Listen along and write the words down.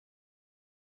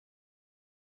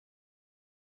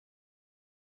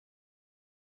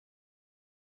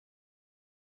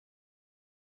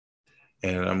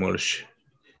and I'm going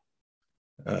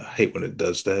to hate when it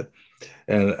does that.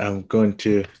 And I'm going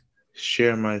to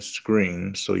share my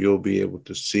screen so you'll be able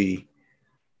to see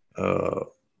uh,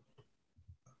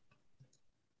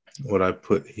 what I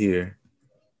put here.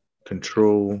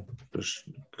 Control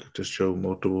to show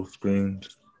multiple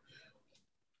screens.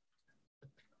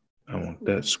 I want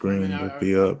that I mean, screen to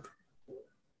be up.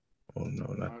 Oh no,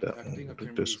 not I that one. think I Look at can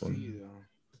really this see one. you though.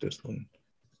 This one.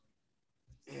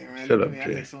 Yeah, man, Shut look at up, me. I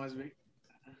look Jay. so much big.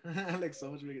 I look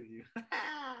so much bigger than you.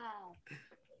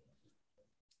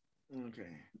 Okay.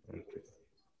 Okay.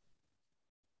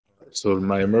 So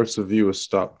my immersive view is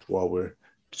stopped while we're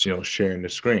sharing the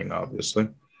screen, obviously.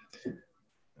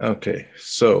 Okay,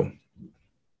 so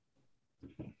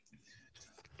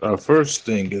our first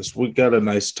thing is we got a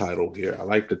nice title here. I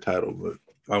like the title, but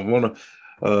I want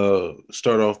to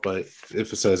start off by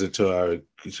emphasizing to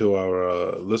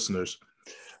our listeners.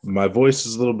 My voice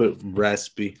is a little bit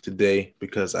raspy today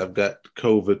because I've got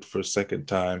COVID for a second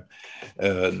time,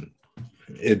 and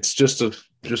it's just a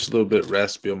little bit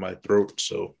raspy on my throat.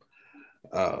 So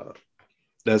uh,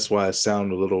 that's why I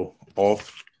sound a little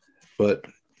off. But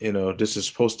this is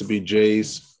supposed to be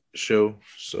Jay's show,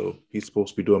 so he's supposed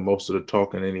to be doing most of the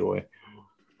talking anyway.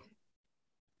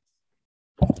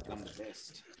 I'm the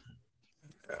best.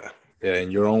 Yeah,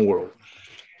 in your own world.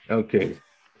 Okay,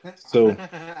 so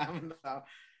I'm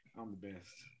the best.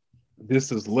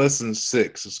 this is lesson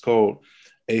 6. It's called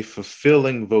A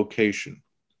Fulfilling Vocation.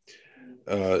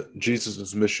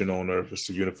 Jesus' mission on earth is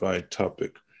the unifying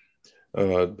topic.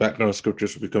 Background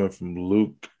scriptures will be coming from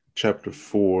Luke chapter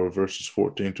 4, verses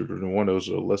 14 to 21. Those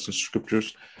are lesson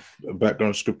scriptures.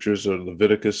 Background scriptures are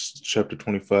Leviticus chapter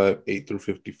 25, 8 through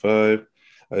 55,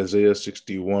 Isaiah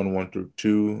 61, 1 through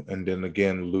 2, and then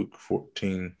again Luke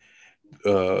 14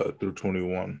 through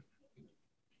 21.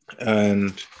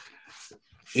 And,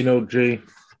 Jay,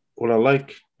 what I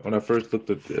like when I first looked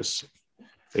at this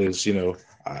is,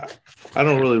 I, I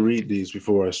don't really read these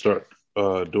before I start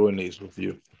doing these with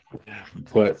you,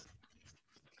 but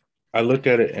I look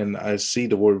at it and I see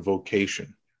the word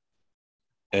vocation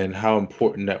and how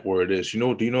important that word is.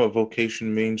 Do you know what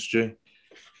vocation means, Jay?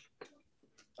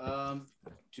 Um,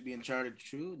 to be in charge of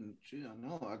truth, truth, I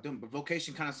know I don't. But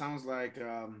vocation kind of sounds like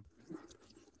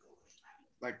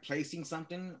placing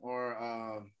something,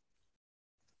 or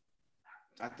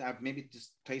maybe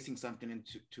just placing something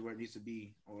into to where it needs to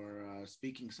be, or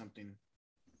speaking something.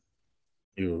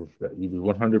 You'd be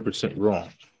 100% wrong.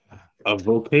 A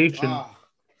vocation Ah,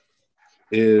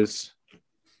 is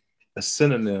a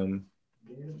synonym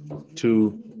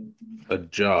to a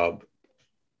job.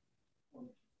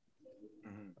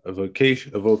 mhm. A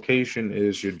vocation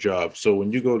is your job. So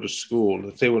when you go to school,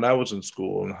 let's say when I was in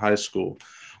school, in high school,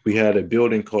 we had a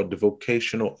building called the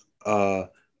Vocational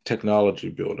Technology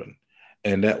Building.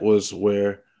 And that was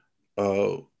where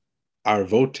uh, our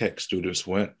VOTEC students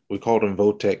went. We called them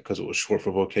VOTEC because it was short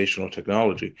for vocational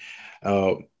technology.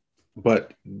 Uh,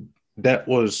 but that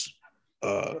was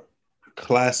uh,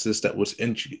 classes that was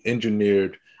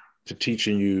engineered to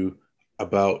teaching you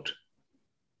about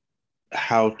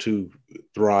how to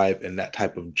thrive in that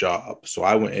type of job. So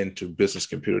I went into business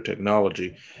computer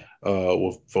technology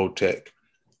with VOTEC.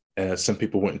 And some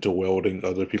people went into welding,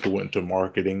 other people went into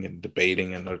marketing and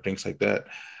debating and other things like that.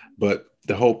 But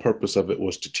the whole purpose of it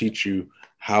was to teach you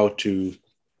how to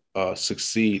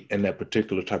succeed in that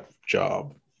particular type of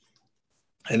job.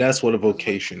 And that's what a That's what.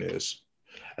 vocation is.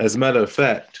 As a matter of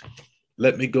fact,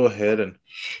 let me go ahead and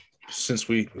since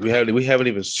we haven't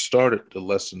even started the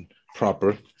lesson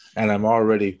proper, and I'm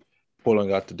already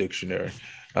pulling out the dictionary.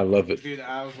 I love it. Dude,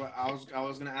 I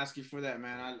was gonna ask you for that,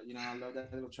 man. I love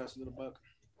that little trusty little book.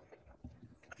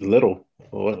 Little.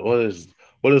 What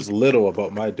is little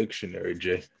about my dictionary,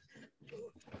 Jay?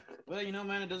 Well,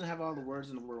 man, it doesn't have all the words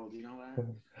in the world. You know It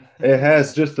that.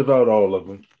 has just about all of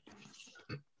them.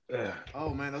 Yeah.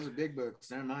 Oh man, those are big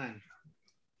books. Never mind.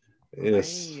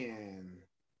 Yes. Man.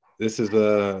 This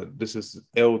is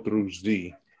L through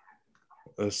Z.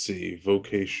 Let's see,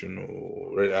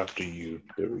 vocational right after you.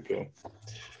 There we go.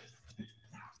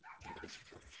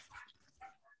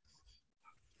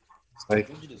 I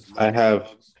Don't you just I love have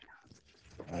dogs?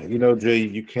 Jay,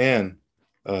 you can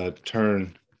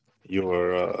turn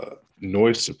your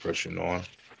noise suppression on.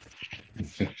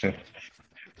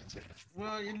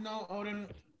 Well, Odin,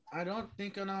 I don't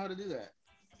think I know how to do that.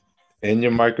 In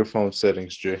your microphone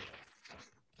settings, Jay.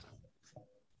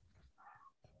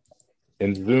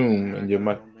 In Oh Zoom man, and I your gotta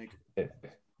mic go make.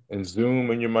 in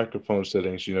Zoom and your microphone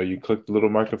settings, you click the little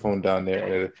microphone down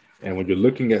there, and when you're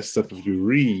looking at stuff, if you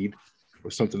read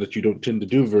or something that you don't tend to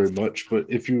do very much, but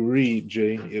if you read,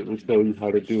 Jay, it will tell you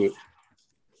how to do it.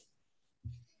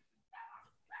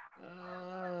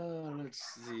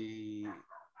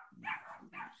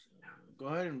 Go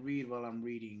ahead and read while I'm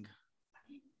reading.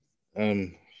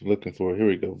 I'm looking for, here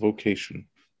we go, vocation.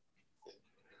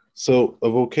 So a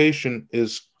vocation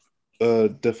is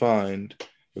defined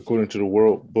according to the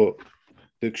World Book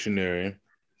Dictionary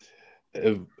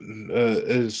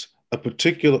is a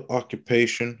particular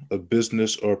occupation, a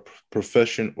business or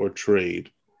profession or trade.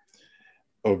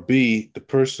 Or B, the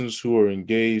persons who are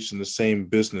engaged in the same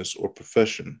business or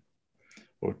profession.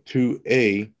 Or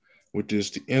 2A, which is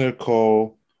the inner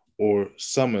call or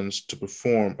summons to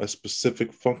perform a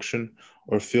specific function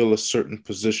or fill a certain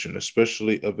position,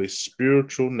 especially of a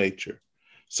spiritual nature,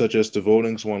 such as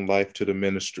devoting one's life to the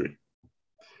ministry.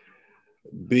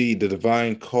 B, the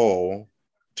divine call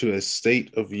to a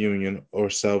state of union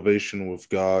or salvation with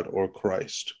God or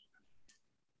Christ.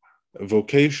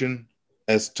 Vocation,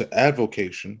 as to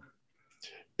avocation,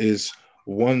 is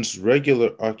one's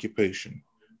regular occupation,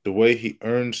 the way he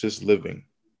earns his living.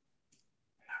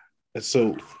 And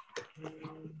so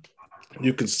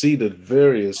you can see the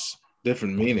various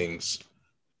different meanings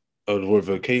of the word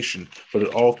vocation, but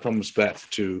it all comes back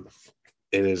to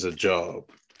it is a job,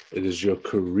 it is your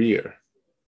career.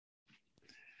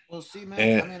 Well, see, man.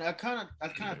 And I mean, I kind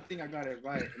of think I got it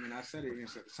right. I mean, I said it.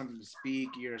 It's something to speak.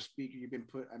 You're a speaker. You've been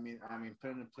put. I mean,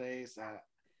 put in a place.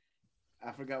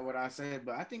 I forgot what I said,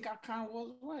 but I think I kind of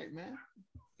was right, man.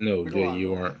 no, But go Jay, on, you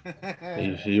go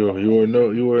weren't.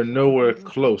 on. You were nowhere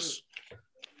close.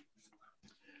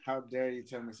 How dare you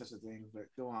tell me such a thing? But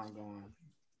go on, go on.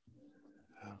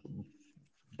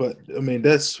 But I mean,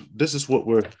 this is what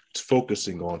we're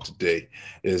focusing on today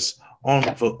is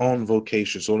on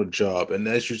vocations, on a job, and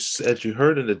as you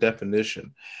heard in the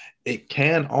definition, it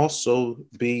can also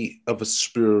be of a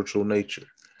spiritual nature,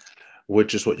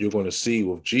 which is what you're going to see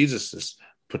with Jesus's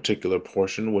particular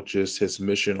portion, which is his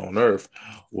mission on earth,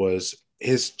 was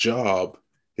his job,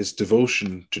 his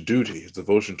devotion to duty, his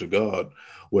devotion to God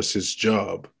was his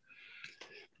job.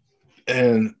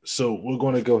 And so we're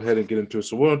going to go ahead and get into it.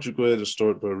 So why don't you go ahead and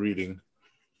start by reading?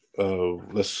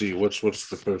 Let's see, what's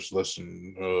the first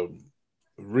lesson?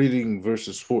 Reading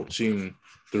verses 14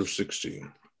 through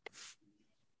 16.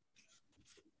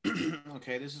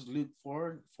 Okay, this is Luke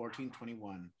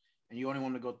 4:14-21. And you only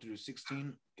want to go through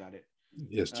 16? Got it.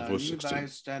 Yes, to verse New 16.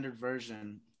 Revised Standard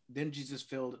Version. Then Jesus,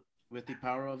 filled with the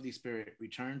power of the Spirit,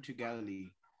 returned to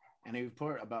Galilee, and a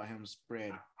report about him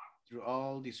spread through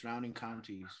all the surrounding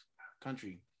country.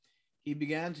 He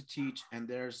began to teach in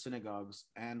their synagogues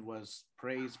and was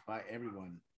praised by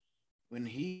everyone. When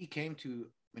he came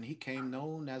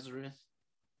no Nazareth,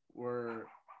 where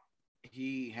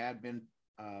he had been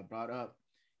brought up,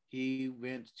 he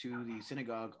went to the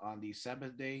synagogue on the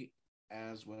Sabbath day,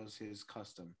 as was his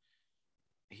custom.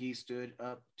 He stood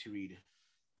up to read.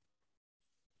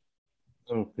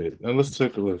 Okay, now let's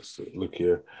take a look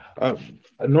here. Uh,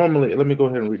 Normally, let me go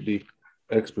ahead and read the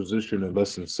exposition and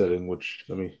lesson setting, which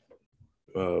let me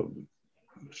uh,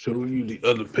 show you the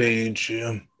other page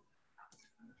here.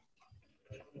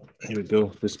 Here we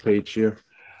go, this page here.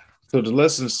 So the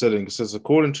lesson setting says,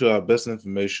 according to our best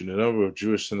information, the number of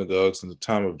Jewish synagogues in the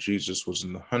time of Jesus was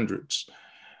in the hundreds.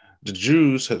 The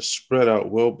Jews had spread out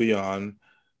well beyond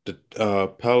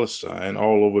the Palestine,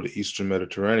 all over the Eastern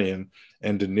Mediterranean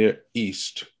and the Near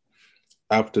East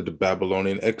after the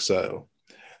Babylonian exile.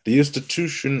 The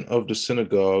institution of the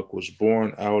synagogue was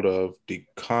born out of the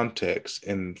context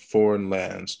in foreign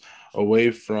lands,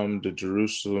 away from the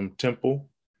Jerusalem temple.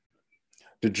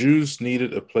 The Jews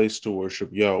needed a place to worship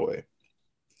Yahweh.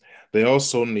 They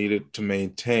also needed to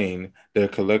maintain their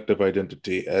collective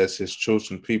identity as his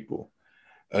chosen people,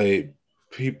 a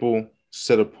people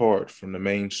set apart from the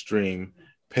mainstream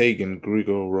pagan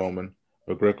Greco-Roman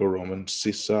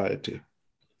society.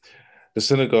 The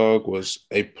synagogue was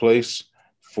a place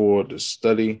for the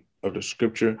study of the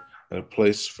scripture and a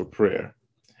place for prayer.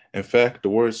 In fact, the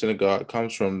word synagogue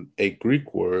comes from a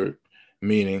Greek word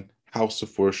meaning house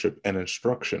of worship and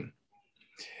instruction.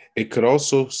 It could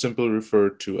also simply refer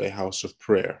to a house of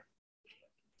prayer.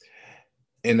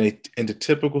 In the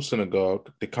typical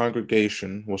synagogue, the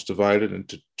congregation was divided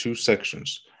into two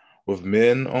sections, with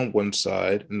men on one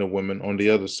side and the women on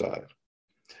the other side.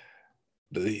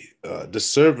 The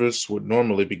service would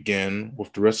normally begin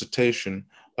with the recitation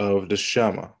of the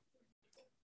Shema.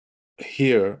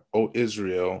 Hear, O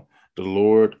Israel, the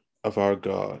Lord of our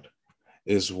God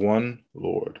is one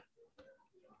Lord.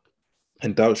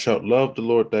 And thou shalt love the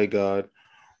Lord thy God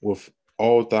with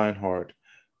all thine heart,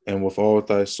 and with all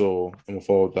thy soul, and with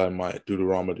all thy might.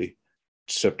 Deuteronomy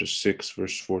chapter 6,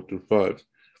 verse 4 through 5.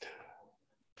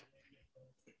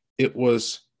 It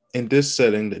was in this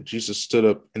setting that Jesus stood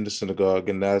up in the synagogue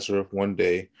in Nazareth one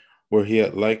day, where he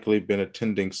had likely been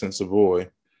attending since a boy.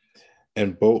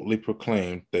 and boldly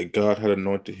proclaimed that God had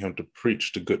anointed him to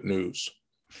preach the good news.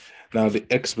 Now, the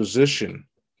exposition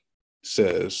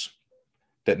says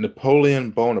that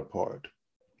Napoleon Bonaparte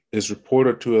is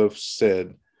reported to have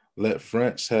said, "Let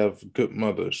France have good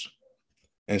mothers,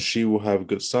 and she will have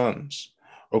good sons."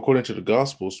 According to the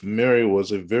Gospels, Mary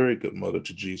was a very good mother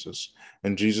to Jesus,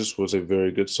 and Jesus was a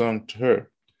very good son to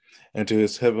her and to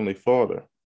his heavenly Father.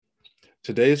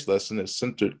 Today's lesson is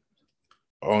centered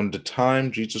on the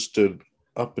time Jesus stood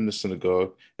up in the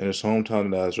synagogue in his hometown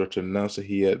Nazareth to announce that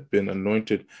he had been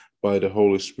anointed by the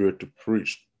Holy Spirit to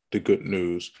preach the good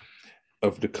news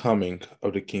of the coming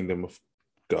of the kingdom of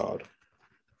God.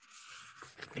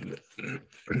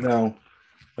 Now,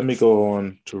 let me go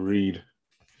on to read.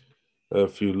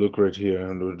 If you look right here,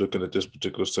 and we're looking at this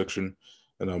particular section,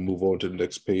 and I'll move on to the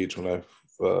next page when I've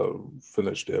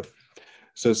finished there. It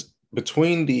says,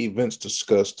 between the events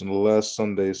discussed in the last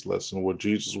Sunday's lesson where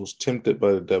Jesus was tempted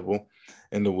by the devil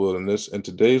in the wilderness, and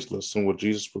today's lesson where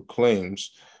Jesus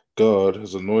proclaims God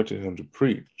has anointed him to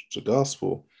preach the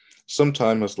gospel, some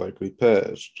time has likely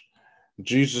passed.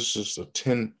 Jesus'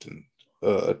 attention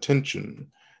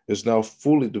is now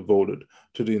fully devoted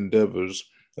to the endeavors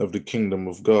of the kingdom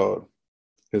of God.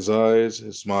 His eyes,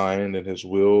 his mind, and his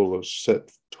will are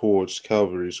set towards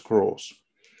Calvary's cross.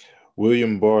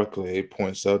 William Barclay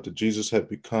points out that Jesus had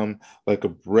become like a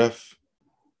breath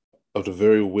of the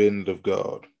very wind of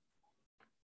God.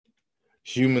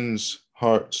 Humans'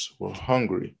 hearts were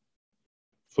hungry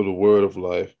for the word of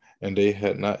life, and they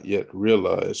had not yet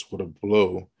realized what a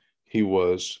blow he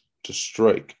was to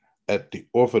strike at the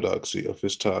orthodoxy of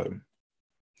his time.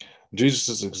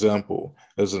 Jesus' example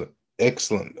is an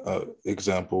excellent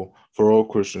example for all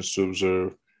Christians to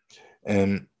observe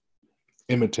and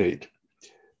imitate.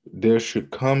 There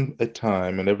should come a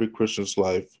time in every Christian's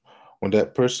life when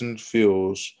that person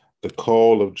feels the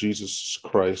call of Jesus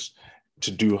Christ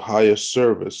to do higher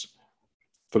service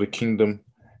for the kingdom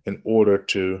in order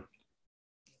to,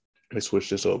 let me switch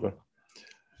this over,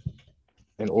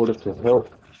 in order to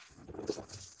help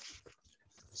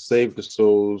save the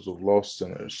souls of lost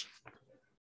sinners.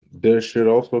 There should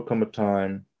also come a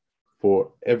time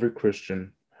for every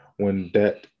Christian when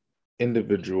that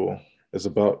individual is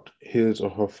about his or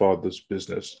her Father's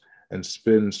business and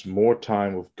spends more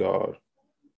time with God.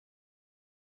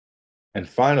 And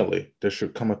finally, there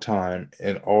should come a time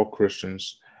in all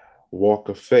Christians' walk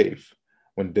of faith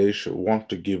when they should want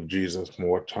to give Jesus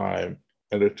more time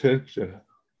and attention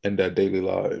in their daily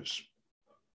lives.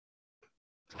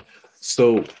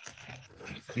 So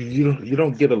you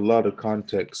don't get a lot of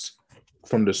context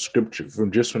from the scripture,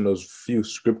 from those few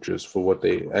scriptures for what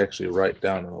they actually write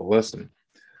down in a lesson.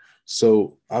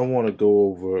 So I want to go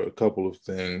over a couple of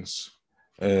things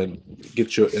and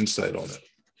get your insight on it.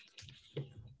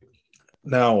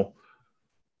 Now,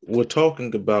 we're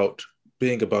talking about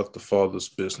being about the Father's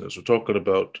business. We're talking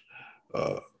about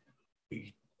uh,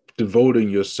 devoting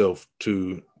yourself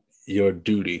to your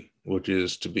duty, which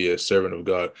is to be a servant of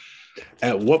God.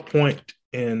 At what point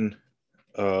in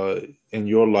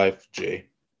your life, Jay,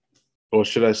 or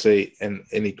should I say, in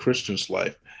any Christian's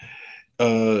life,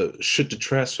 should the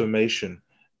transformation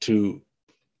to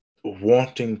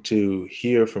wanting to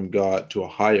hear from God to a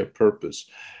higher purpose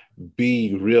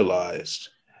be realized?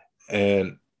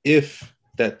 And if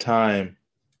that time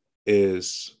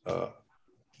is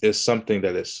something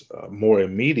that is more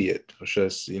immediate, or should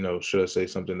I say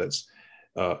something that's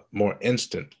more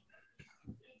instant,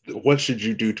 what should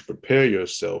you do to prepare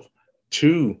yourself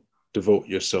to devote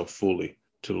yourself fully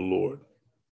to the Lord?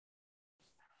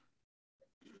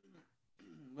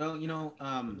 Well,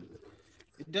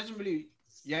 it doesn't really.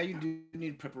 Yeah, you do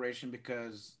need preparation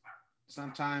because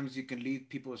sometimes you can lead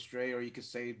people astray, or you could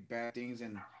say bad things,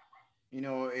 and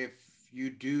if you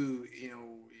do,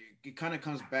 it kind of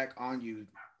comes back on you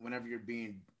whenever you're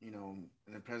being, in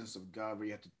the presence of God, where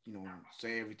you have to,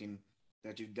 say everything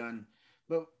that you've done.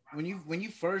 But when you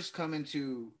first come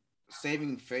into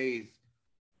saving faith,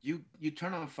 you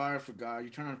turn on fire for God, you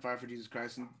turn on fire for Jesus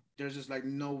Christ, and there's just like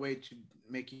no way to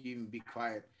make you even be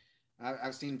quiet.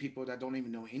 I've seen people that don't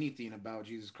even know anything about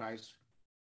Jesus Christ,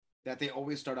 that they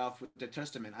always start off with the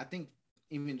testament. I think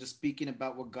even just speaking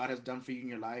about what God has done for you in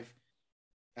your life,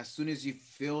 as soon as you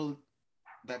feel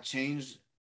that change,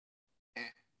 eh,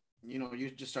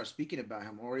 you just start speaking about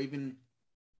Him, or even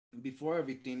before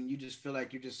everything, you just feel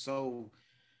like you're just so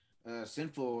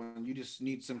sinful and you just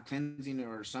need some cleansing,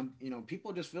 or some,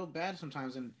 people just feel bad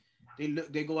sometimes, and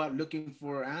they go out looking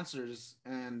for answers,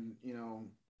 and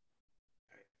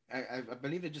I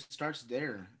believe it just starts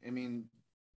there. I mean,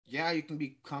 yeah, you can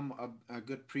become a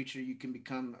good preacher, you can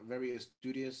become very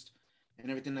studious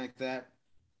and everything like that,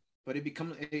 but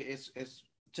it's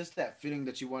just that feeling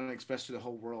that you want to express to the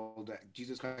whole world that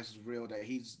Jesus Christ is real, that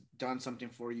He's done something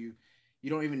for you. You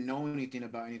don't even know anything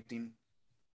about anything,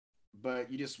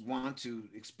 but you just want to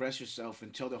express yourself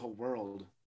and tell the whole world.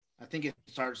 I think it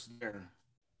starts there.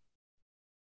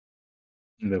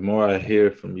 And the more I hear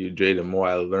from you, Jay, the more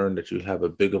I learn that you have a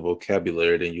bigger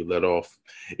vocabulary than you let off,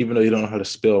 even though you don't know how to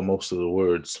spell most of the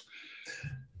words.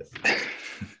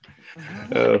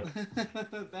 uh,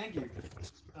 Thank you.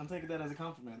 I'm taking that as a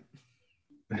compliment.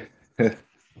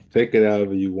 take it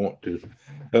however you want to.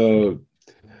 Uh,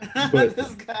 but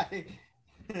This guy.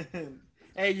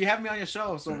 Hey, you have me on your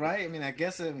show, so right? I mean, I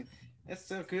guess it's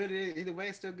still good. Either way,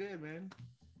 it's still good, man.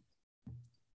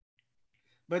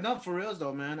 But no, for reals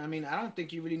though, man. I mean, I don't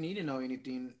think you really need to know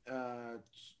anything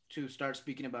to start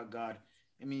speaking about God.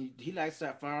 I mean, He lights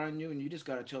that fire on you, and you just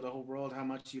gotta tell the whole world how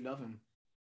much you love Him,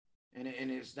 and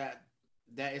it's that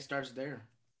it starts there.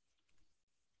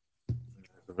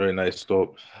 a very nice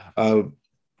thought. Uh,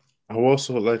 I would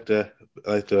also like to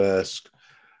ask,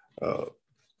 uh,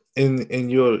 in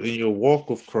your walk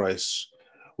with Christ,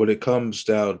 when it comes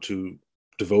down to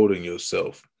devoting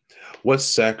yourself, what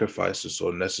sacrifices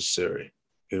are necessary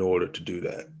in order to do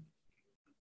that?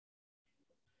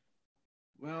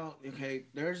 Well, okay,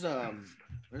 there's a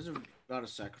lot of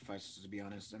sacrifices to be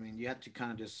honest. I mean, you have to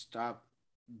kind of just stop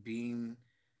being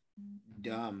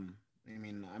dumb.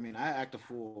 I act a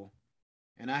fool,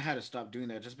 and I had to stop doing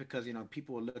that just because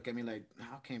people would look at me like,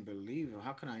 how can you believe it?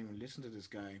 How can I even listen to this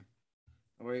guy?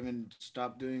 Or even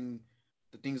stop doing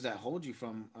the things that hold you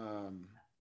from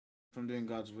doing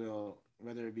God's will,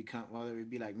 whether it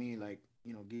be like me, like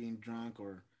getting drunk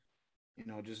or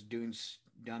just doing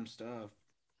dumb stuff.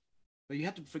 But you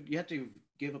have to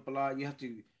give up a lot. You have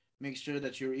to make sure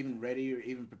that you're even ready or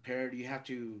even prepared. You have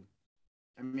to.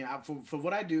 I mean, for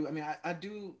what I do, I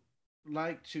do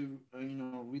like to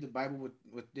read the Bible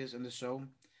with this and this show,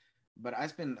 but I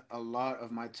spend a lot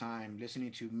of my time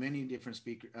listening to many different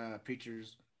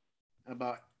preachers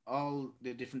about all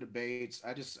the different debates.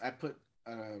 I put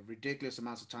ridiculous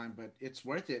amounts of time, but it's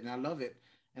worth it, and I love it,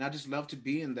 and I just love to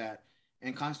be in that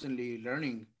and constantly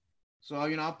learning. So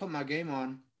I'll put my game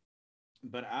on,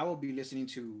 but I will be listening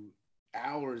to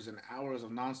hours and hours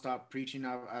of nonstop preaching.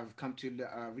 I've come to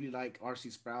really like R.C.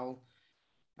 Sproul,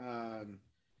 um,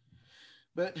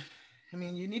 but I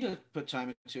mean, you need to put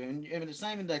time into it, and I mean, it's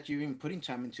not even that you're even putting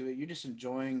time into it. You're just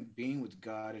enjoying being with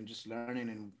God and just learning,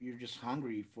 and you're just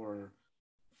hungry for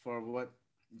what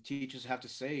teachers have to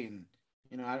say.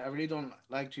 And I really don't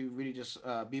like to really just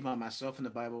be by myself in the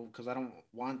Bible because I don't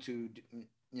want to,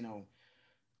 you know,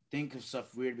 think of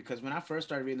stuff weird. Because when I first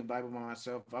started reading the Bible by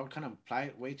myself, I would kind of apply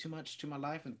it way too much to my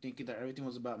life and thinking that everything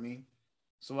was about me.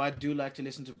 So I do like to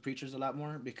listen to preachers a lot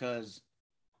more because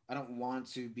I don't want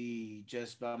to be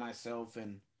just by myself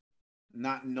and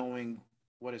not knowing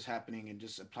what is happening and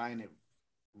just applying it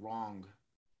wrong.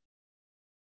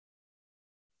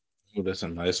 Oh, that's a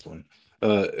nice one.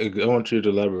 I want you to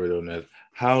elaborate on that.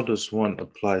 How does one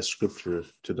apply scripture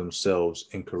to themselves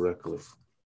incorrectly?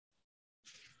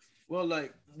 Well,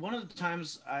 like one of the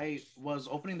times I was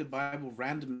opening the Bible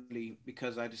randomly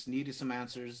because I just needed some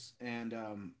answers, and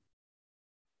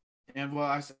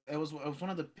well, it was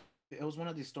one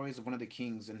of these stories of one of the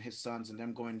kings and his sons and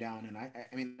them going down,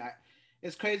 and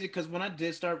it's crazy because when I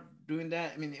did start doing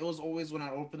that, I mean, it was always when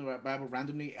I opened the Bible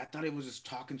randomly, I thought it was just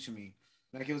talking to me,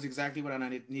 like it was exactly what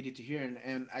I needed to hear,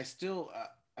 and I still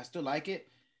like it,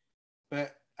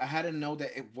 but I had to know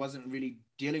that it wasn't really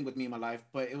dealing with me in my life,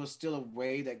 but it was still a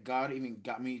way that God even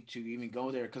got me to even go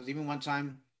there. Because even one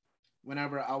time,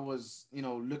 whenever I was,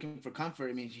 looking for comfort,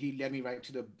 I mean, He led me right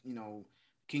to the,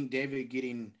 King David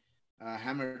getting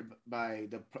hammered by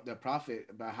the prophet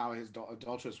about how his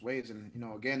adulterous ways, and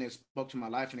again, it spoke to my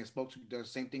life and it spoke to the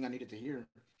same thing I needed to hear.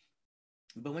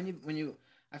 But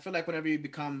I feel like whenever you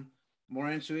become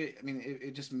more into it, I mean,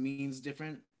 it just means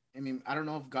different. I mean, I don't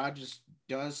know if God just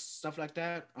does stuff like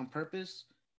that on purpose,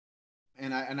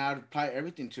 and I'd apply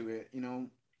everything to it, and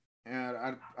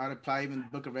I'd apply even the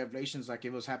Book of Revelations like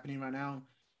it was happening right now.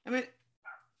 I mean,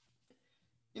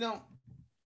 you know,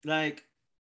 like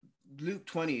Luke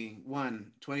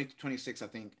 21, 20 to 26, I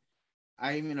think.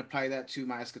 I even apply that to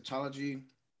my eschatology,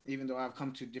 even though I've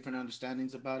come to different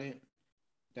understandings about it.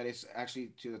 That it's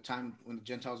actually to the time when the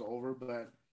Gentiles are over,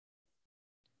 but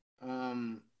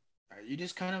um you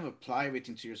just kind of apply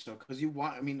everything to yourself because you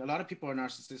want. I mean, a lot of people are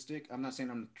narcissistic. I'm not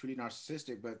saying I'm truly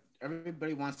narcissistic, but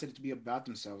everybody wants it to be about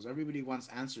themselves. Everybody wants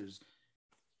answers,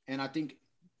 and I think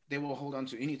they will hold on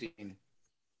to anything,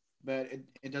 but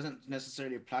it doesn't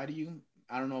necessarily apply to you.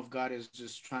 I don't know if God is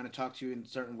just trying to talk to you in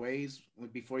certain ways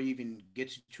before you even get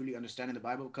to truly understanding the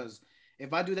Bible, because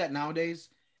If I do that nowadays,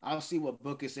 I'll see what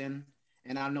book it's in,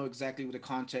 and I'll know exactly the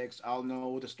context. I'll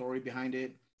know the story behind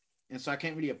it, and so I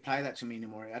can't really apply that to me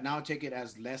anymore. I now take it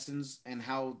as lessons and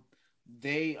how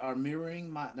they are mirroring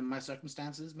my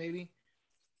circumstances, maybe,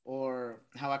 or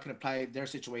how I can apply their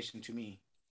situation to me.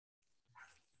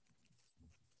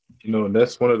 You know, and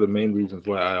that's one of the main reasons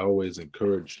why I always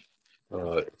encourage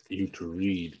you to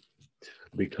read,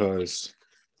 because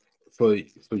for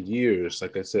years,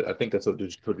 like I said, I think I told you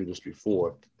this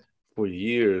before. For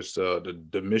years,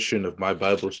 the mission of my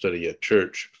Bible study at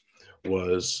church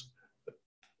was,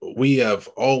 we have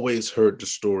always heard the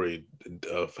story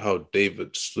of how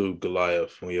David slew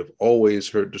Goliath. We have always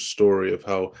heard the story of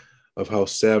how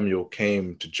Samuel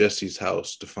came to Jesse's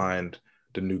house to find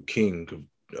the new king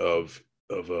of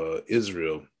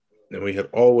Israel, and we had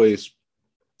always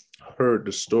heard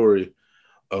the story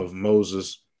of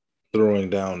Moses throwing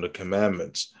down the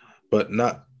commandments, but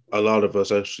not a lot of us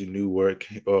actually knew where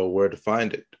to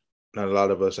find it. Not a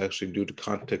lot of us actually knew the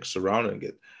context surrounding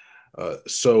it.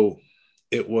 So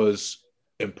it was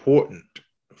important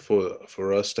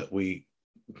for us that we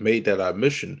made that our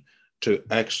mission to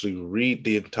actually read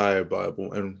the entire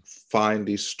Bible and find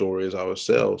these stories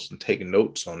ourselves and take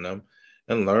notes on them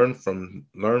and learn from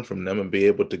them and be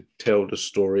able to tell the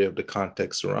story of the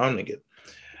context surrounding it.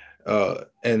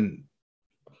 And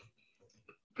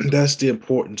that's the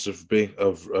importance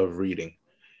of reading.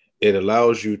 It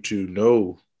allows you to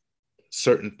know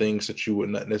certain things that you would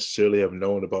not necessarily have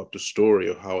known about the story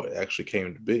or how it actually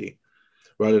came to be,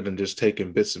 rather than just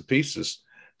taking bits and pieces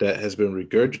that has been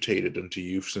regurgitated into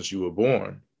you since you were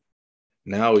born.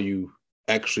 Now you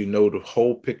actually know the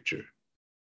whole picture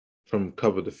from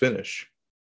cover to finish.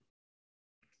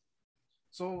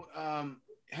 So,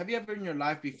 have you ever in your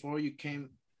life before you came,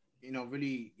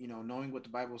 really, knowing what the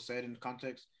Bible said in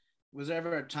context, was there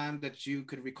ever a time that you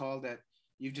could recall that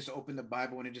you just opened the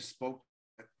Bible and it just spoke,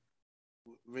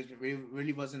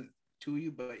 really wasn't to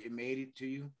you, but it made it to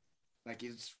you? Like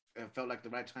it felt like the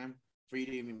right time for you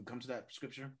to even come to that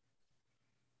scripture?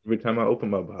 Every time I open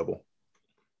my Bible,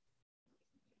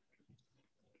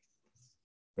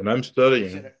 when I'm You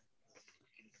studying, said,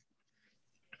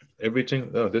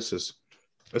 everything. Oh, this is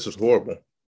horrible.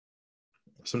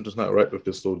 Something's not right with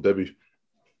this little Debbie.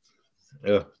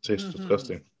 Yeah, it tastes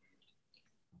disgusting.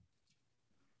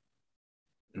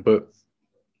 But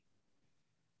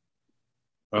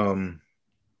um,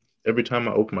 every time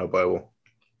I open my Bible,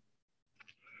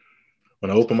 when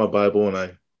I open my Bible and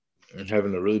I'm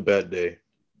having a really bad day,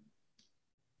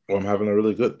 or I'm having a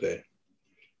really good day,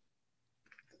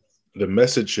 the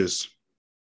messages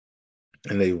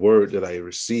and the word that I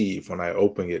receive when I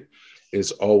open it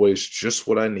is always just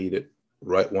what I needed,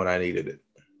 right when I needed it.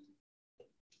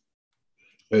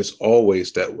 It's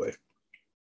always that way.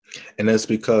 And that's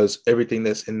because everything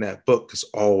that's in that book is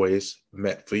always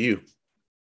meant for you.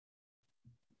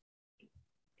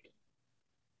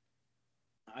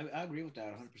 I agree with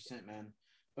that 100%, man.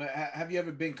 But have you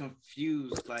ever been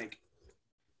confused, like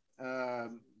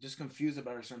just confused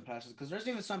about a certain passages? Because there's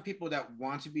even some people that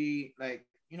want to be like,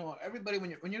 everybody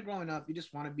when you're growing up, you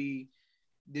just want to be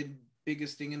the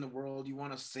biggest thing in the world. You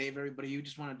want to save everybody. You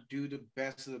just want to do the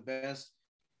best of the best.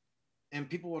 And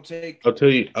people will take. I'll tell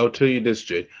you this,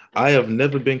 Jay. I have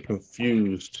never been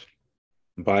confused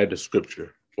by the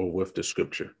scripture or with the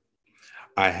scripture.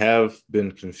 I have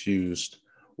been confused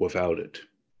without it.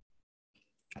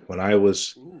 When I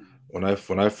was Ooh. when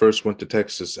I first went to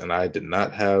Texas and I did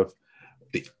not have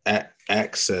the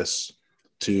access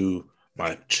to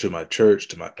my church,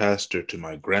 to my pastor, to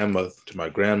my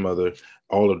grandmother,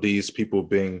 all of these people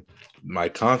being my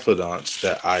confidants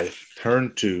that I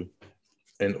turned to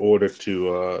in order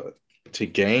to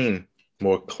gain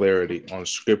more clarity on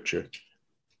scripture.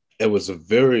 It was a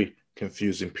very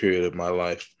confusing period of my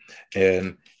life,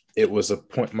 and it was a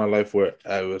point in my life where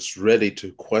I was ready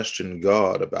to question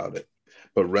God about it.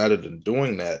 But rather than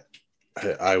doing that,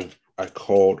 I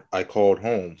called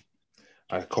home.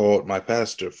 I called my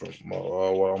pastor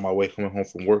on my way coming home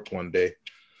from work one day.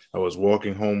 I was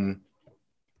walking home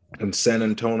in San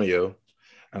Antonio,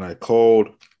 and I called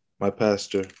my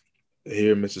pastor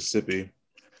here in Mississippi,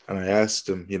 and I asked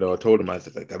him, I told him, I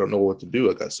said, like, I don't know what to do.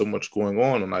 I got so much going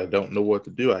on and I don't know what to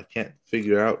do. I can't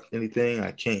figure out anything.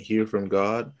 I can't hear from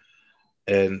God.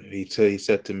 And he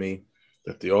said to me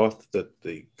that the author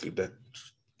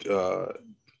uh,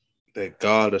 that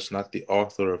God is not the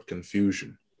author of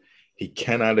confusion. He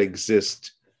cannot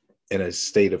exist in a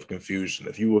state of confusion.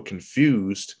 If you were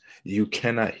confused, you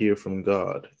cannot hear from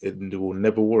God. It will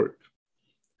never work.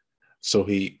 So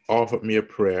he offered me a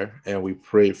prayer and we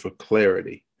prayed for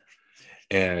clarity.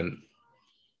 And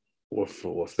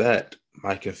with that,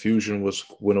 my confusion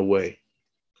went away,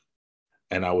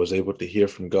 and I was able to hear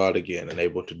from God again and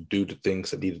able to do the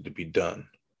things that needed to be done.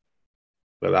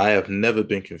 But I have never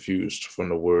been confused from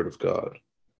the word of God.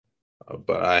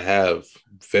 But I have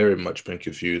very much been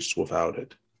confused without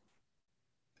it.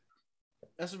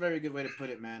 That's a very good way to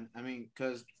put it, man. I mean,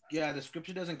 because yeah, the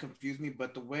scripture doesn't confuse me,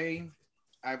 but the way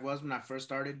I was when I first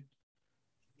started,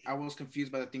 I was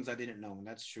confused by the things I didn't know. And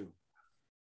that's true.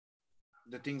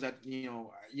 The things that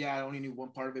yeah, I only knew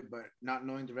one part of it, but not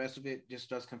knowing the rest of it just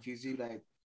does confuse you. Like,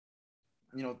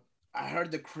 you know, I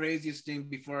heard the craziest thing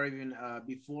before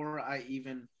I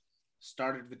even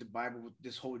started with the Bible with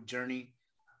this whole journey.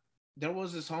 There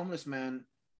was this homeless man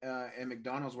at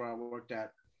McDonald's where I worked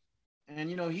at, and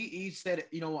he said,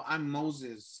 I'm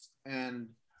Moses, and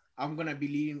I'm gonna be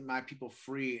leading my people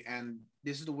free, and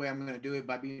this is the way I'm gonna do it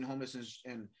by being homeless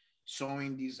and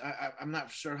showing these. I'm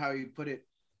not sure how he put it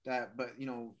that, but he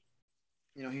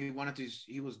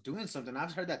was doing something.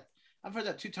 I've heard that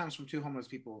two times from two homeless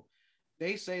people.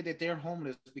 They say that they're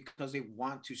homeless because they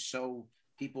want to show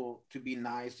people to be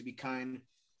nice, to be kind.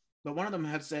 But one of them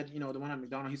had said, the one at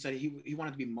McDonald's, he said he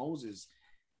wanted to be Moses,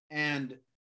 and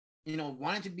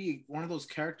wanting to be one of those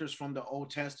characters from the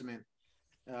Old Testament,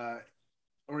 uh,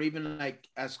 or even like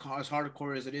as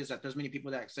hardcore as it is, that there's many people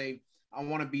that say, I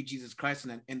want to be Jesus Christ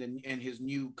and his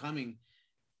new coming,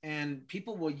 and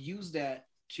people will use that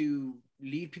to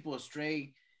lead people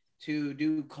astray, to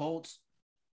do cults,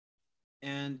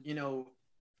 and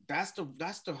that's the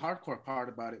hardcore part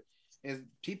about it, is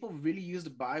people really use the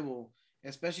Bible,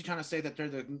 especially trying to say that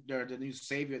they're the new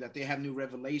savior, that they have new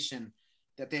revelation,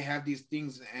 that they have these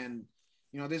things. And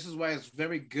this is why it's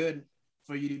very good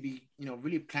for you to be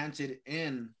really planted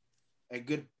in a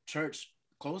good church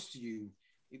close to you.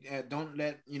 Don't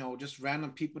let just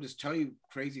random people just tell you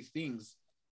crazy things.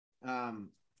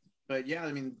 But yeah,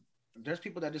 I mean, there's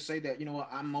people that just say that, what,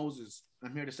 I'm Moses,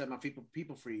 I'm here to set my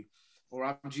people free, or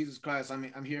I'm Jesus Christ,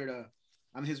 I'm here to,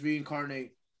 I'm his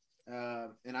reincarnate,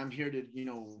 and I'm here to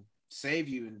save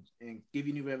you and give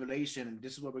you new revelation, and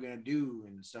this is what we're gonna do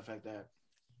and stuff like that.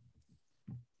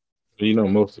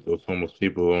 Most of those homeless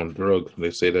people are on drugs.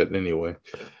 They say that anyway.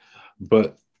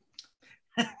 But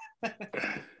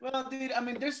Well, dude, I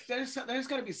mean, there's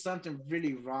got to be something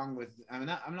really wrong with. I mean,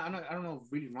 I don't know,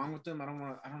 really wrong with them. I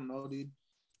don't know, dude.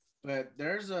 But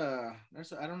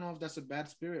I don't know if that's a bad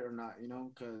spirit or not.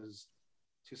 Because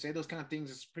to say those kind of things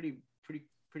is pretty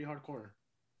hardcore.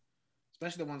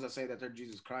 Especially the ones that say that they're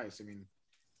Jesus Christ. I mean,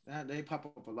 they pop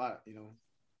up a lot.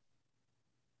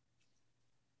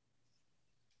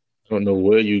 I don't know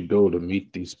where you go to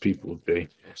meet these people, Jay,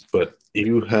 but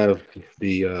you have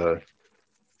the uh,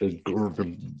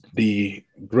 the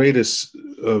greatest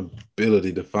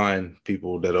ability to find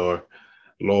people that are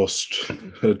lost,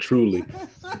 truly.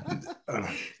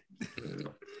 Uh,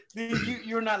 Dude,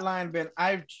 you're not lying, Ben.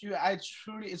 I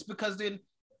truly, it's because then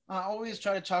I always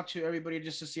try to talk to everybody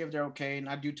just to see if they're okay, and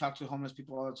I do talk to homeless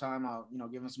people all the time. I'll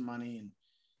give them some money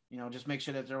and just make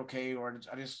sure that they're okay, or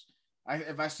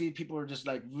if I see people are just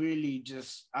like really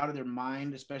just out of their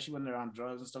mind, especially when they're on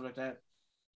drugs and stuff like that.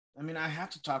 I mean, I have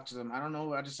to talk to them. I don't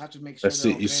know. I just have to make I sure they're see.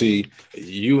 You okay. see,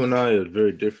 you and I are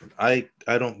very different. I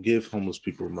don't give homeless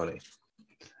people money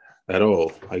at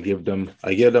all. I give them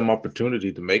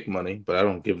opportunity to make money, but I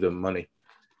don't give them money.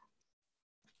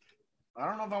 I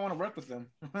don't know if I want to work with them.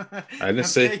 I didn't I'll tell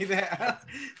say you that.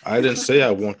 I didn't say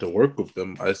I want to work with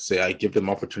them. I say I give them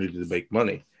opportunity to make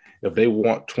money. If they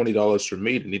want $20 from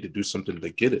me, they need to do something to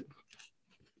get it.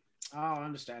 Oh, I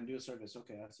understand. Do a service.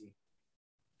 Okay, I see.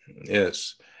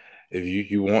 Yes. If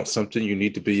you want something, you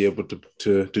need to be able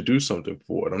to do something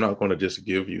for it. I'm not going to just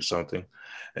give you something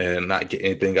and not get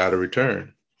anything out of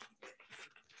return.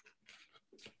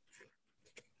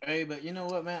 Hey, but you know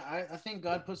what, man? I think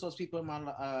God puts those people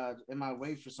in my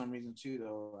way for some reason too,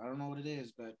 though. I don't know what it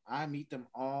is, but I meet them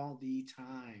all the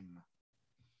time.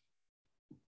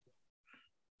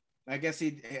 I guess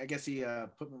he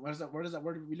put what is that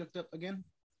word we looked up again?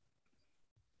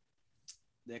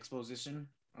 The exposition,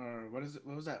 or what is it?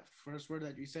 What was that first word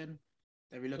that you said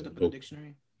that we looked up in the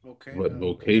dictionary? Okay, What vocation.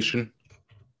 vocation?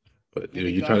 But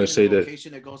Maybe you're God trying to gave me say a that.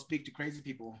 vocation to go speak to crazy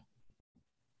people.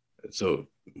 So,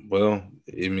 well,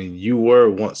 I mean, you were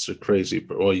once a crazy,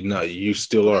 or not? You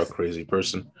still Well, are a that's crazy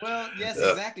person. yes, Uh,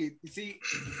 exactly. You see,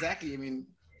 exactly. I mean,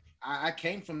 I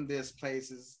came from these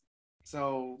places,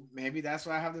 so maybe that's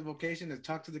why I have the vocation to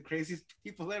talk to the craziest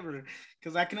people ever,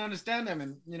 because I can understand them.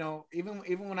 And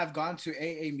even when I've gone to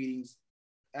AA meetings,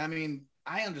 I mean,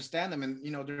 I understand them, and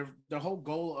their whole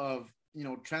goal of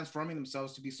transforming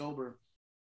themselves to be sober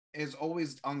is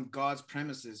always on God's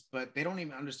premises, but they don't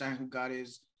even understand who God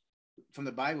is from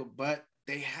the Bible. But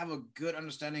they have a good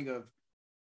understanding of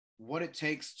what it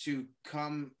takes to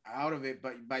come out of it,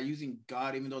 but by using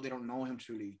God, even though they don't know Him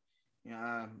truly.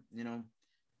 You know,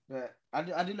 but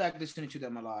I do like listening to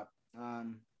them a lot.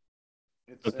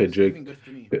 Okay, It's Jake. been good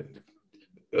for me. Good.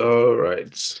 All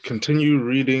right. Continue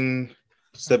reading My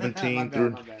 17 bad, through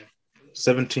my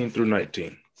bad.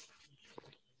 19.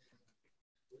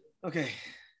 Okay.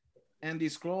 And the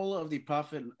scroll of the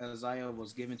prophet Isaiah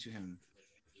was given to him.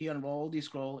 He unrolled the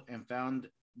scroll and found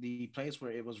the place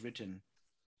where it was written,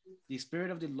 "The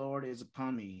Spirit of the Lord is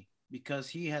upon me, because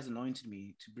he has anointed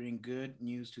me to bring good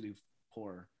news to the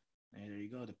poor." And there you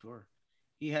go, the poor.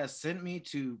 He has sent me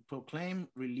to proclaim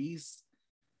release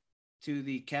to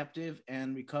the captive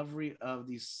and recovery of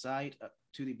the sight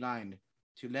to the blind,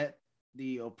 to let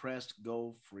the oppressed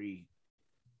go free.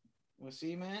 Well,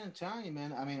 see, man, I'm telling you,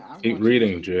 man. I mean, I'm Keep going to those reading,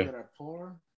 people Jay. that are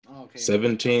poor. Oh, okay, okay.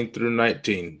 17 through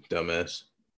 19, dumbass.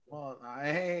 Well,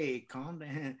 hey, calm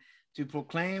down. To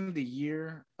proclaim the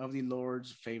year of the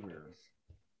Lord's favor.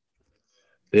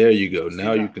 There you go. See,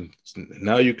 Now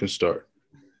you can start.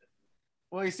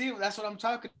 well, you see, that's what I'm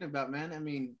talking about, man. I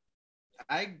mean,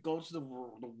 I go to the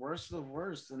worst of the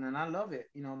worst, and then I love it.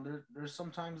 You know, there's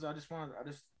sometimes I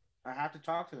have to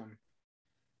talk to them,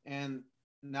 and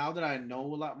now that I know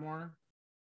a lot more,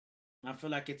 I feel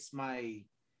like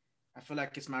I feel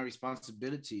like it's my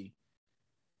responsibility.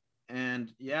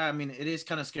 And yeah, I mean, it is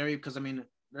kind of scary because I mean,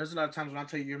 there's a lot of times when I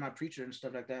tell you you're my preacher and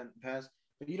stuff like that in the past,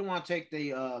 but you don't want to take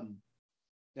the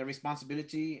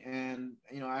responsibility. And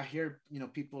you know, I hear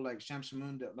people like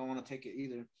Shamsamoon that don't want to take it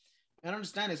either. And I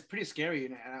understand it's pretty scary,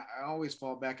 and I always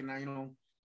fall back. And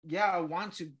yeah, I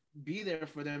want to be there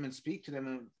for them and speak to them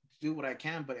and do what I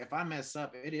can. But if I mess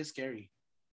up, it is scary.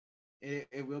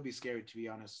 It will be scary, to be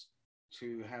honest,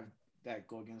 to have that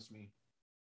go against me.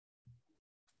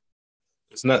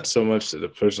 It's not so much that a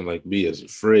person like me is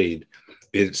afraid.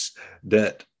 It's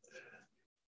that,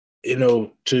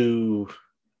 to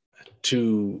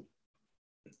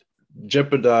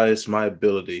jeopardize my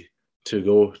ability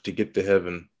to get to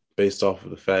heaven based off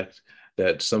of the fact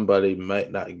that somebody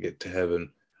might not get to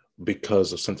heaven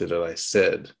because of something that I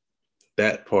said.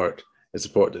 That part is the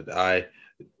part that I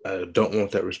don't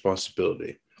want that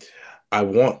responsibility. I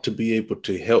want to be able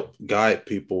to help guide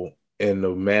people in the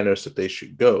manners that they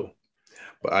should go,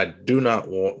 but I do not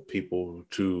want people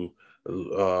to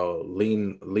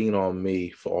lean on me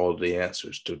for all the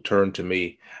answers, to turn to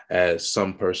me as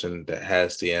some person that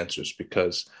has the answers,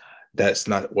 because that's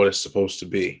not what it's supposed to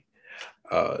be.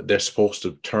 They're supposed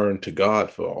to turn to God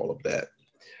for all of that.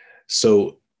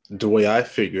 So the way I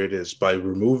figure it is by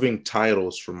removing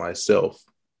titles for myself,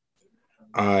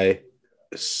 I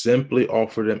simply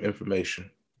offer them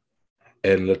information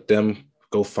and let them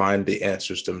go find the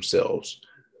answers themselves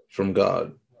from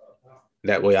God.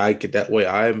 That way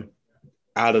I'm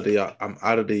out of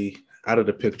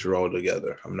the picture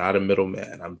altogether. I'm not a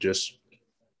middleman. I'm just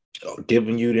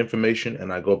giving you the information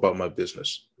and I go about my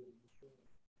business.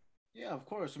 Yeah, of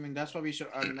course. I mean, that's why we should.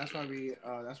 I mean, that's why we.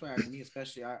 That's why me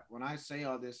especially. When I say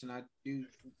all this and I do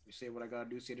say what I gotta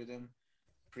do, say to them,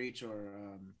 preach or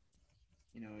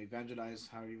evangelize,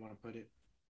 however you want to put it.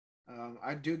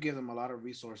 I do give them a lot of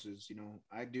resources. You know,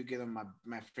 I do give them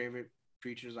my favorite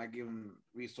preachers. I give them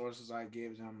resources. I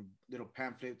give them little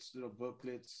pamphlets, little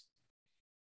booklets.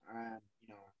 You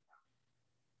know,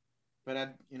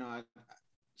 but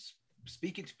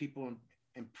speaking to people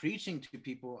and preaching to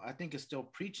people, I think is still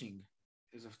preaching,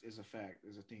 is a fact,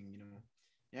 is a thing. You know,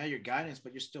 yeah, your guidance,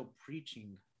 but you're still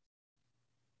preaching.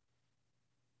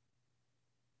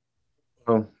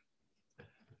 Well,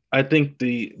 I think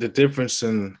the difference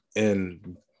in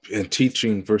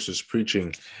teaching versus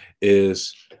preaching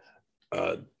is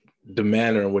uh, the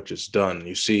manner in which it's done.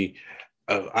 You see,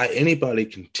 anybody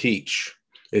can teach.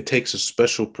 It takes a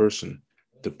special person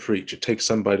to preach. It takes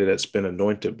somebody that's been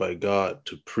anointed by God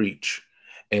to preach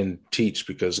and teach,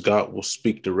 because God will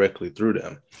speak directly through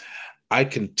them. I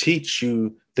can teach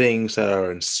you things that are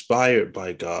inspired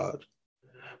by God,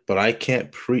 but I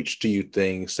can't preach to you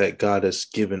things that God has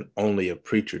given only a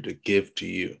preacher to give to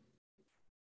you.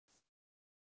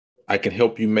 I can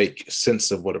help you make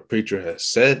sense of what a preacher has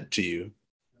said to you,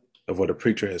 of what a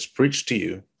preacher has preached to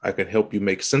you. I can help you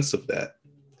make sense of that,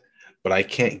 but I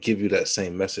can't give you that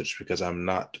same message because I'm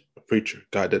not a preacher.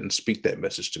 God didn't speak that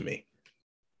message to me.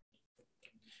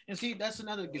 And see, that's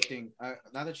another good thing.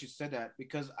 Now that you said that,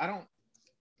 because I don't,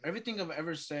 everything I've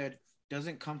ever said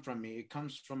doesn't come from me. It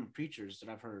comes from preachers that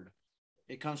I've heard.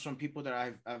 It comes from people that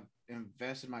I've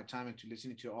invested my time into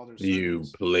listening to all their You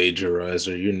sermons.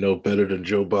 plagiarizer, you know better than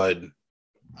Joe Biden.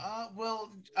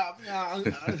 Well,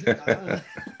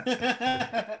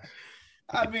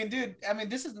 I mean, dude. I mean,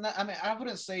 this is not. I mean, I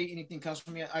wouldn't say anything comes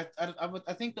from me.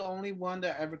 I think the only one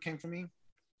that ever came from me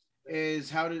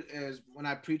is when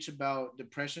I preach about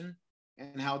depression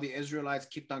and how the Israelites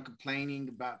kept on complaining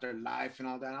about their life and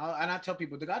all that. And I tell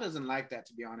people the God doesn't like that,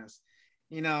 to be honest.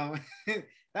 You know,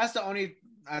 that's the only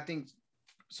I think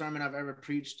sermon I've ever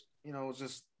preached. You know, was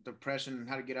just depression and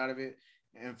how to get out of it.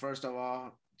 And first of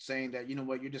all, saying that you know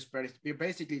what you're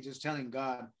basically just telling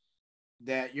God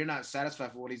that you're not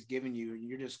satisfied with what He's giving you.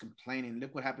 You're just complaining.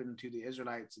 Look what happened to the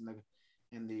Israelites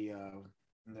in the.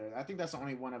 I think that's the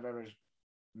only one I've ever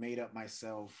made up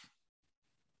myself.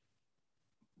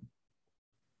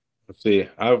 See,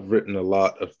 I've written a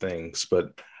lot of things,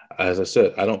 but as I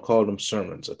said, I don't call them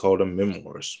sermons. I call them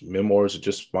memoirs. Memoirs are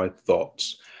just my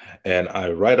thoughts, and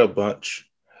I write a bunch.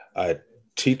 I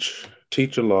teach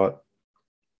a lot,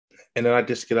 and then I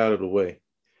just get out of the way.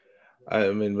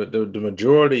 I mean, but the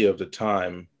majority of the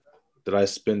time that I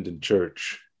spend in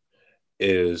church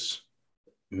is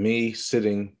me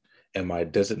sitting in my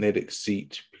designated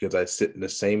seat because I sit in the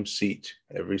same seat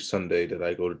every Sunday that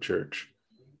I go to church.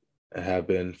 I have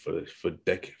been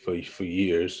for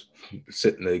years,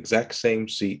 sit in the exact same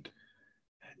seat,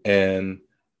 and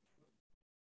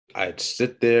I'd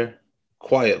sit there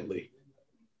quietly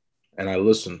and I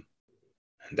listen,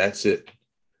 and that's it.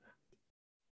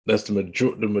 That's the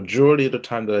majority of the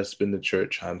time that I spend in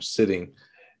church. I'm sitting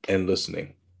and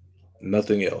listening,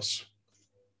 nothing else.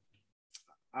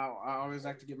 I always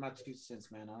like to give my 2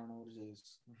 cents, man. I don't know what it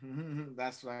is.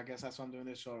 That's why I guess that's why I'm doing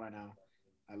this show right now.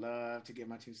 I love to get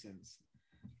my 2 cents.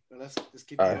 But let's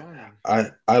keep it I going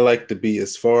then. I like to be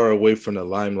as far away from the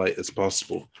limelight as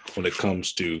possible when it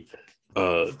comes to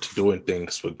doing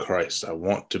things for Christ. I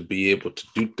want to be able to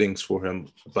do things for Him,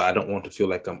 but I don't want to feel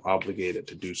like I'm obligated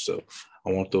to do so.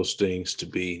 I want those things to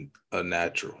be a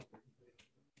natural.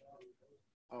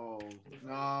 Oh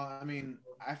no, I mean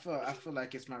I feel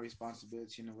like it's my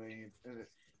responsibility in a way.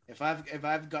 If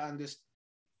I've gotten this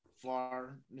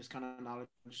far, this kind of knowledge,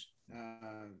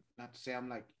 not to say I'm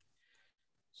like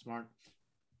smart,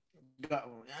 got,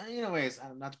 anyways,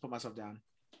 not to put myself down.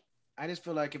 I just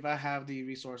feel like if I have the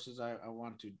resources, I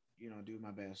want to, do my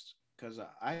best because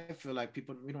I feel like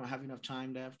people we don't have enough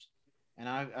time left, and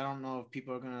I don't know if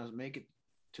people are gonna make it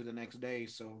to the next day.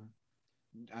 So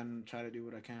I'm trying to do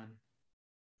what I can.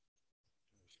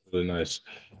 Really nice.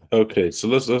 Okay, so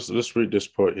let's read this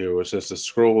part here where it says the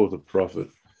scroll of the prophet.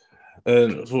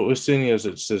 And what we're seeing is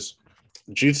it says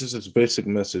Jesus' basic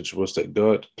message was that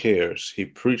God cares. He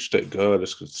preached that God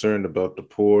is concerned about the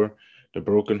poor, the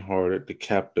brokenhearted, the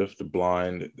captive, the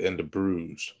blind, and the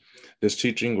bruised. This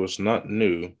teaching was not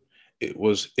new.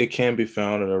 It can be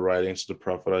found in the writings of the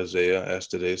prophet Isaiah, as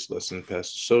today's lesson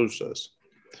passage shows us.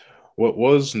 What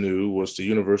was new was the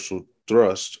universal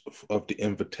thrust of the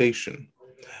invitation.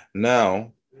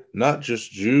 Now, not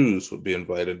just Jews would be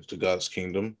invited to God's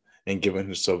kingdom and given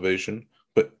his salvation,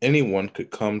 but anyone could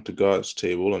come to God's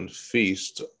table and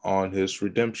feast on his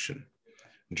redemption.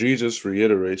 Jesus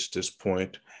reiterates this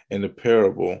point in the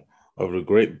parable of the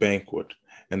great banquet.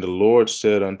 And the Lord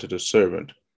said unto the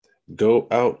servant, Go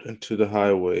out into the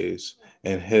highways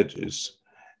and hedges,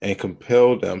 and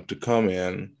compel them to come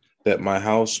in, that my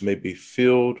house may be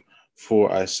filled.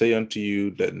 For I say unto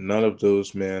you that none of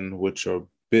those men which are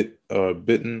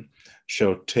bitten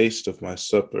shall taste of my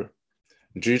supper.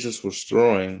 Jesus was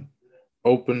throwing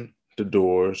open the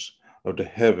doors of the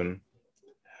heaven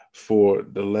for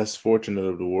the less fortunate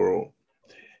of the world.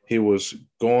 He was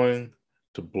going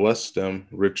to bless them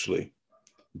richly.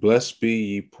 Blessed be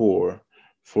ye poor,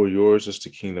 for yours is the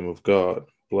kingdom of God.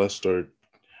 Blessed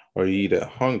are ye that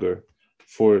hunger,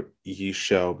 for ye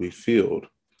shall be filled.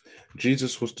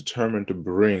 Jesus was determined to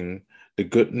bring the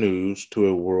good news to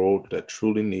a world that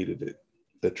truly needed it,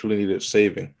 that truly needed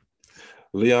saving.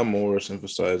 Leon Morris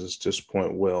emphasizes this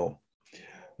point well.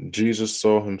 Jesus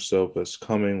saw himself as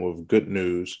coming with good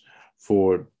news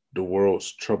for the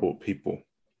world's troubled people.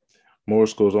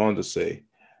 Morris goes on to say,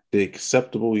 the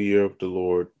acceptable year of the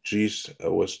Lord Jesus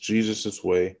was Jesus'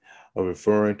 way of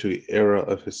referring to the era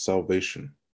of his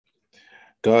salvation.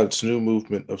 God's new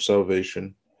movement of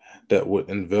salvation that would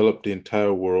envelop the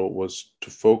entire world was to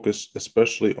focus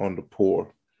especially on the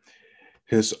poor.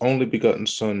 His only begotten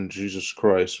Son, Jesus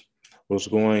Christ, was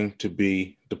going to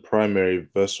be the primary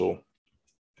vessel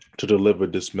to deliver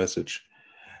this message.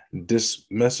 This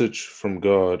message from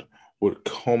God would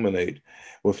culminate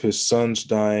with his Son's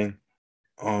dying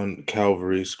on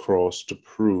Calvary's cross to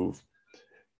prove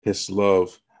his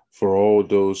love for all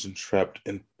those entrapped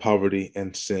in poverty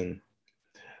and sin.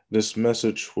 This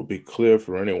message will be clear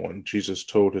for anyone, Jesus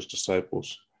told his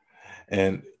disciples.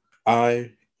 And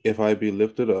I, if I be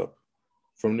lifted up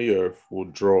from the earth will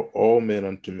draw all men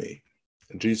unto me.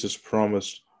 And Jesus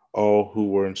promised all who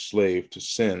were enslaved to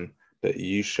sin that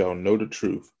ye shall know the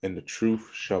truth, and the truth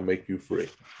shall make you free.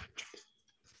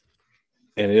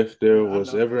 And if there I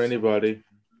was love ever that so much. anybody,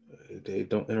 they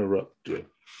don't interrupt you.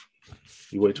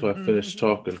 You wait till I finish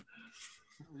talking.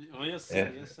 Oh yes, sir.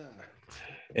 And, Yes, sir.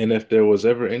 and if there was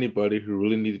ever anybody who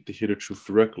really needed to hear the truth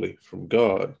directly from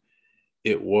God,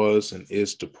 it was and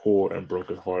is the poor and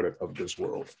brokenhearted of this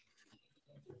world.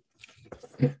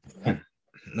 But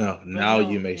Now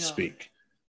you may speak.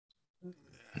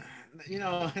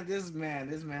 this man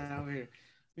over here.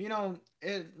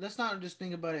 Let's not just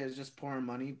think about it as just poor in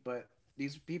money, but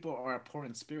these people are poor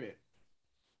in spirit.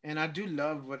 And I do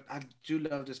love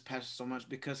this pastor so much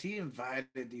because he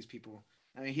invited these people.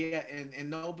 I mean, and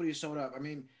nobody showed up. I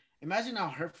mean, imagine how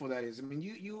hurtful that is. I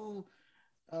mean,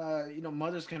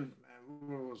 mothers can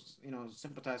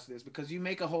sympathize to this because you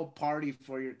make a whole party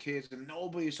for your kids and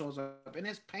nobody shows up, and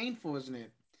it's painful, isn't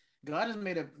it? God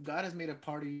has made a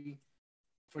party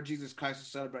for Jesus Christ to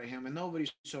celebrate Him, and nobody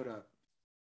showed up.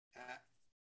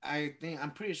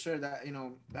 I'm pretty sure that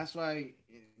that's why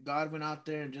God went out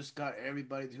there and just got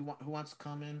everybody who wants to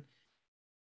come in,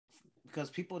 because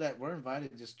people that were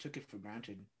invited just took it for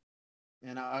granted.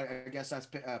 And I guess that's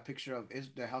a picture of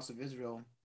the house of Israel.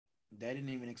 They didn't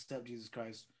even accept Jesus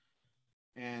Christ.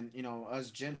 And us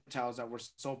Gentiles that were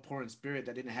so poor in spirit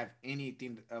that didn't have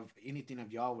anything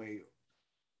of Yahweh,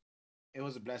 it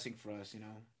was a blessing for us.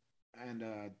 And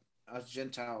us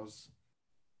Gentiles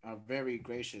are very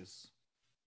gracious.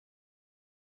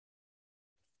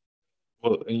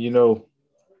 Well, and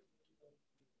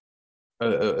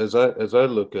as I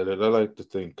look at it, I like to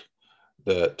think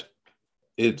that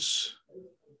it's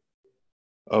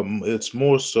it's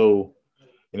more so,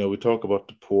 we talk about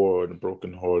the poor and the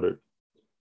brokenhearted,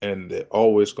 and they're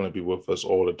always going to be with us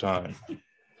all the time.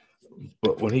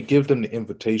 But when he gives them the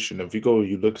invitation, if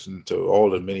you listen to all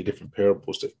the many different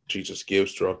parables that Jesus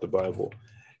gives throughout the Bible,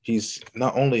 he's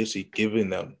not only is he giving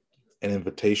them an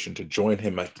invitation to join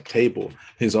him at the table,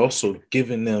 he's also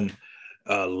giving them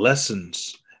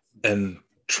lessons and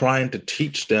trying to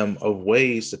teach them of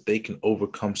ways that they can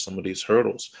overcome some of these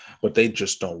hurdles, but they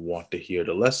just don't want to hear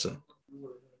the lesson.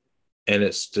 And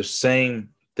it's the same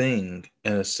thing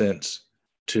in a sense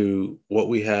to what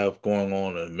we have going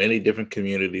on in many different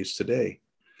communities today,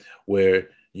 where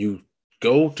you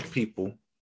go to people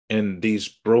in these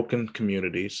broken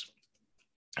communities,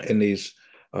 in these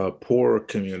poorer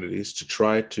communities, to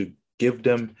try to give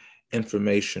them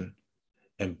information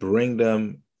and bring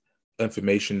them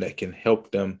information that can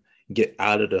help them get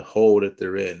out of the hole that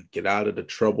they're in, get out of the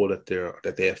trouble that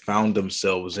they have found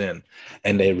themselves in,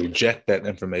 and they reject that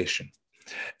information.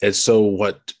 And so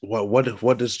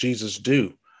what does Jesus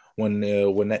do when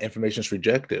that information is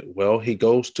rejected? Well, he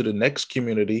goes to the next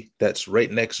community that's right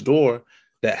next door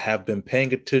that have been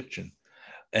paying attention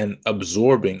and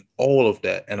absorbing all of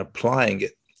that and applying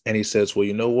it. And he says, well,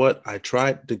 you know what? I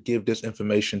tried to give this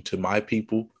information to my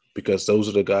people because those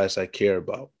are the guys I care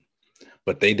about,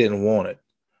 but they didn't want it.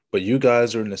 But you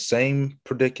guys are in the same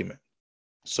predicament.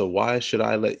 So why should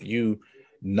I let you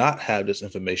not have this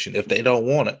information if they don't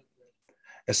want it?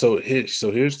 And so here's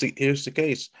the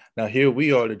case. Now here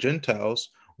we are, the Gentiles.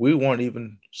 We weren't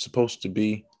even supposed to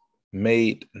be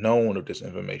made known of this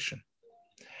information.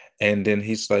 And then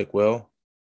he's like, well,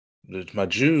 my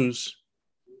Jews,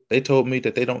 they told me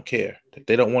that they don't care, that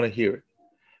they don't want to hear it.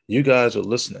 You guys are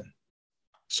listening.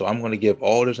 So I'm going to give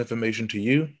all this information to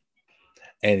you,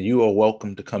 and you are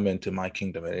welcome to come into my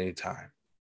kingdom at any time.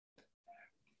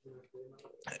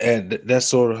 And that's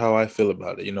sort of how I feel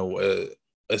about it,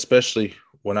 especially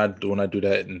when I do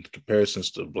that in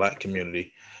comparisons to the Black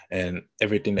community and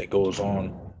everything that goes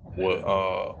on with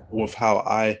how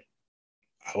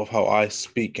I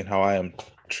speak and how I am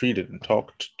treated and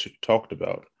talked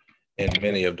about in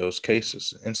many of those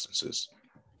instances.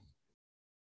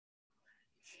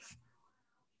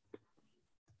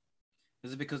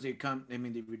 Is it because they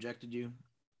rejected you?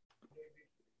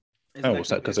 No, it's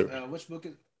not because which book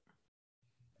is?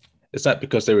 It's not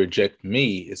because they reject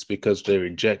me. It's because they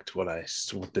reject what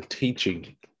the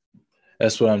teaching.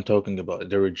 That's what I'm talking about.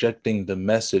 They're rejecting the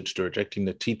message. They're rejecting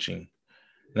the teaching,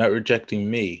 not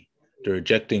rejecting me. They're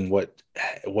rejecting what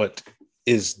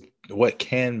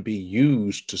can be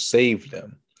used to save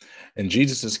them. In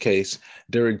Jesus's case,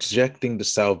 they're rejecting the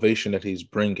salvation that he's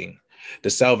bringing. The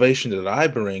salvation that I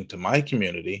bring to my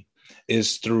community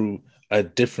is through a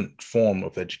different form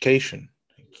of education,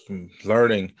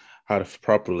 learning how to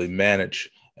properly manage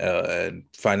and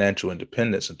financial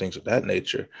independence and things of that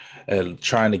nature, and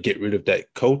trying to get rid of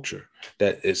that culture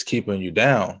that is keeping you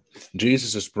down.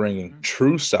 Jesus is bringing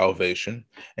true salvation,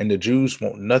 and the Jews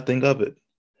want nothing of it,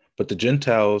 but the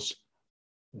Gentiles,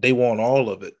 they want all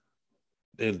of it.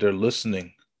 They're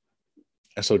listening.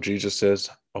 And so Jesus says,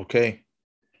 okay,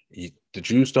 the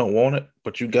Jews don't want it,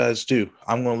 but you guys do.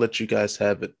 I'm going to let you guys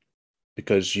have it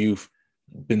because you've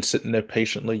been sitting there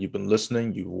patiently. You've been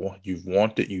listening. You've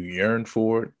wanted, you yearned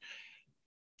for it.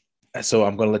 And so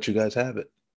I'm going to let you guys have it.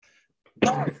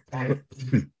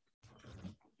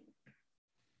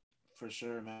 For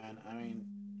sure, man.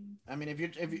 I mean,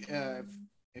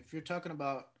 if you're talking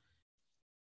about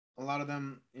a lot of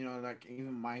them, like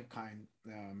even my kind,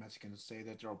 Mexicans say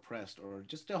that they're oppressed, or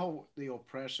just the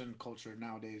oppression culture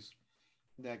nowadays.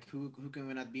 Like who can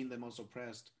win at being the most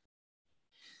oppressed?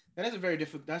 That is a very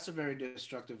difficult. That's a very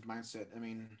destructive mindset. I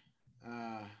mean,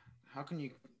 uh, how can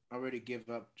you already give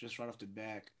up just right off the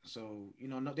back? So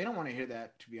no, they don't want to hear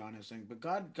that, to be honest. But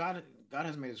God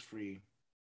has made us free,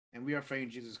 and we are free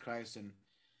in Jesus Christ, and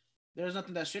there's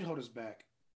nothing that should hold us back.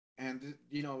 And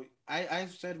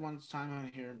I've said one time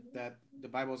on here that the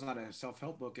Bible is not a self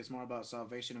help book; it's more about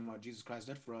salvation and what Jesus Christ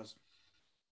did for us.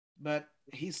 But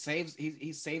he saves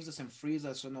us and frees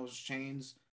us from those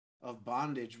chains of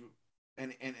bondage,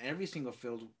 and in every single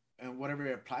field and whatever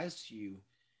it applies to you.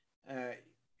 Uh,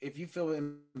 if you feel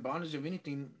in bondage of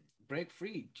anything, break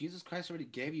free. Jesus Christ already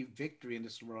gave you victory in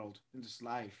this world, in this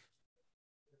life.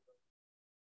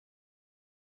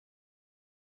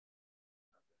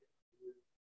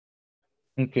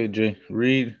 Okay, Jay,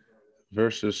 read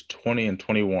verses 20 and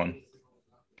 21.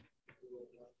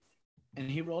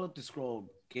 And he rolled up the scroll,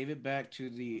 gave it back to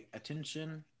the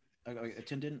attendant,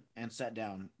 and sat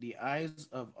down. The eyes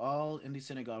of all in the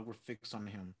synagogue were fixed on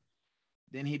him.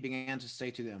 Then he began to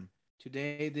say to them,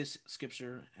 "Today this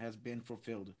scripture has been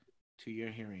fulfilled to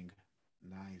your hearing."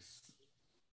 Nice,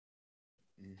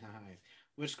 nice.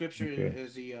 Which scripture Okay,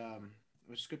 is he?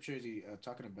 Which scripture is he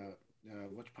talking about?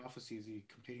 Which prophecy is he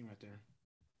completing right there?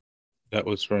 that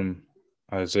was from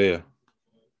Isaiah.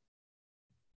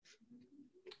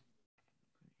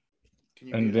 Can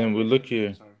you And then we elaborate? look I'm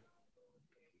here. sorry.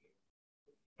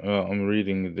 I'm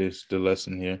reading the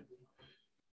lesson here.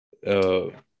 Uh,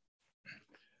 Okay.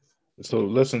 so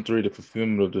lesson 3, the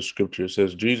fulfillment of the scripture,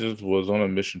 says Jesus was on a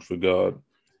mission for God.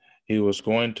 He was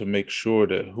going to make sure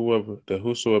that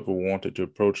whosoever wanted to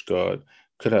approach God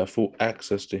could have full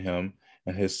access to him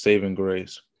and his saving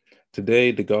grace.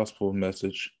 Today, the gospel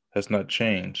message has not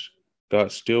changed.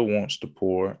 God still wants the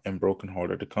poor and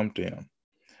brokenhearted to come to him.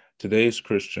 Today's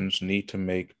Christians need to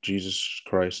make Jesus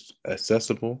Christ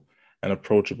accessible and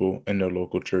approachable in their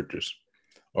local churches.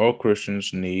 All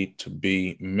Christians need to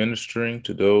be ministering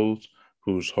to those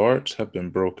whose hearts have been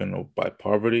broken by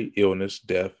poverty, illness,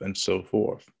 death, and so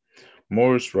forth.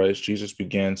 Morris writes, Jesus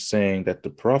began saying that the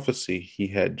prophecy he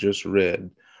had just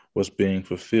read was being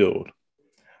fulfilled.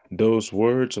 Those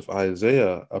words of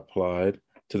Isaiah applied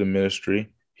to the ministry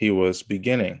he was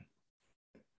beginning.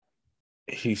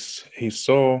 He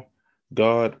saw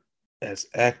God as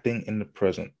acting in the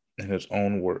present in his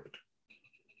own word.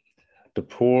 The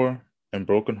poor and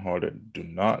brokenhearted do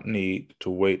not need to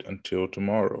wait until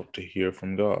tomorrow to hear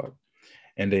from God,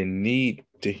 and they need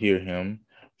to hear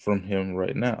from him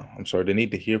right now. They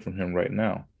need to hear from him right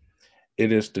now.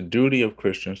 It is the duty of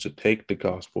Christians to take the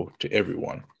gospel to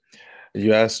everyone.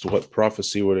 You asked what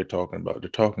prophecy were they talking about? They're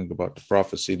talking about the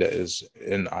prophecy that is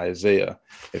in Isaiah.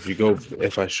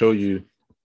 If I show you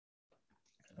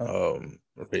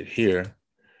right here,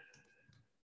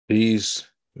 these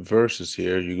verses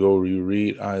here, you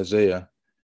read Isaiah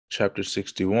chapter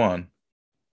 61,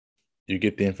 you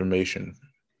get the information.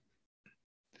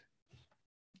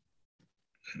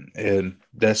 And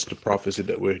that's the prophecy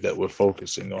that we're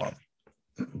focusing on.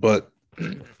 But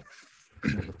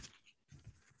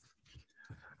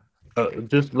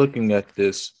just looking at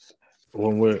this,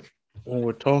 when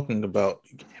we're talking about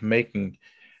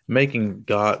making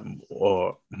God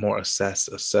or more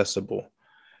accessible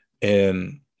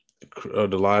in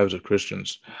the lives of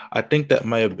Christians, I think that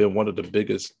might have been one of the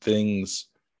biggest things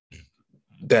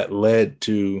that led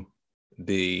to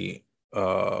the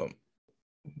uh,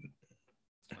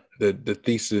 the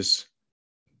thesis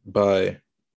by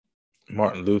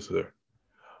Martin Luther,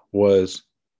 was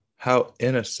how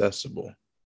inaccessible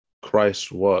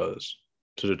Christ was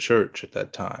to the church at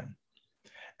that time.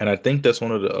 And I think that's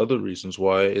one of the other reasons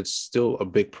why it's still a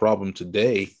big problem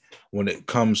today when it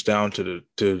comes down to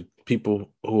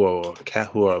people who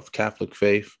are of Catholic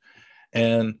faith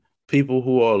and people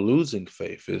who are losing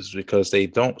faith, is because they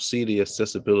don't see the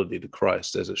accessibility to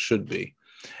Christ as it should be.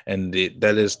 And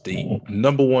that is the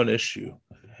number one issue,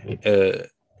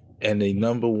 and the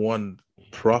number one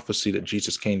prophecy that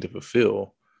Jesus came to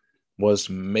fulfill was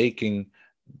making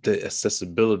the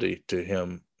accessibility to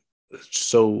him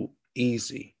so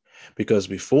easy. Because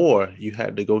before, you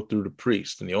had to go through the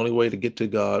priest, and the only way to get to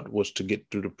God was to get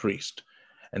through the priest.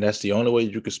 And that's the only way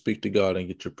you could speak to God and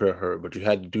get your prayer heard. But you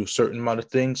had to do a certain amount of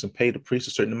things and pay the priest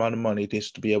a certain amount of money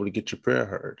just to be able to get your prayer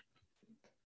heard.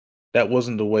 That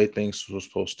wasn't the way things were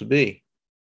supposed to be.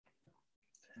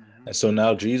 Mm-hmm. And so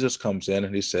now Jesus comes in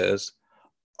and he says,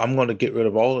 I'm going to get rid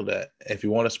of all of that. If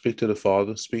you want to speak to the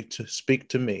Father, speak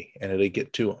to me, and it'll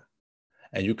get to him.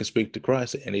 And you can speak to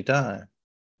Christ at any time.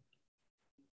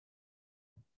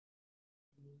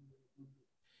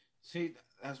 See,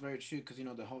 that's very true because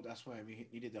that's why we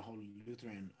needed the whole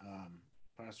Lutheran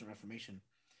Protestant Reformation.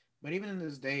 But even in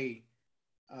this day,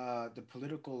 the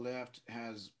political left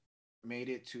has made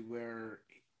it to where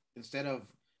instead of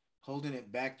holding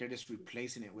it back, they're just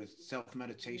replacing it with self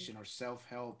meditation or self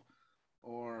help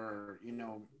or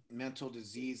mental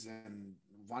disease and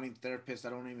wanting therapists that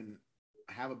don't even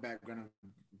have a background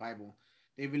of Bible.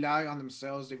 They rely on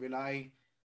themselves. They rely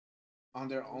on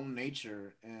their own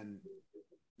nature, and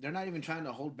they're not even trying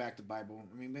to hold back the Bible.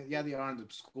 I mean, yeah, they are in the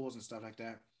schools and stuff like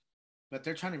that, but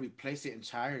they're trying to replace it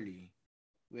entirely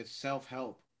with self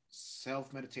help,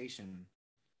 self meditation.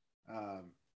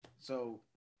 Um, so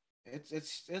it's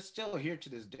still here to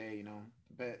this day,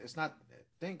 but it's not.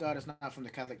 Thank God it's not from the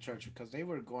Catholic Church because they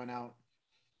were going out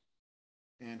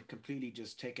and completely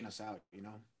just taking us out.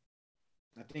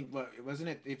 I think what wasn't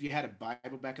it? If you had a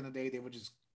Bible back in the day, they would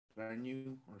just burn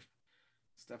you or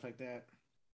stuff like that.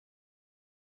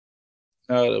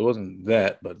 No, it wasn't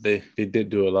that, but they did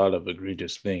do a lot of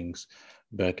egregious things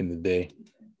back in the day.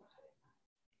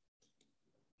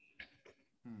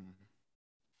 Hmm.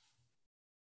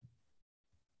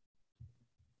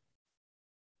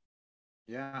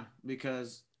 Yeah,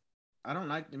 because I don't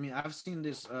like. I mean, I've seen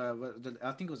this.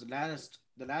 I think it was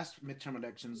the last midterm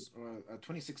elections or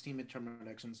 2016 midterm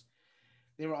elections.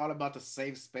 They were all about the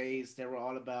safe space. They were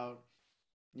all about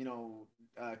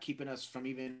keeping us from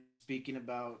even speaking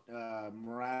about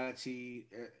morality.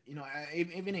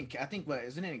 Even I think what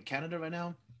isn't it in Canada right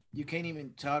now? You can't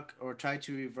even talk or try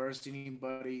to reverse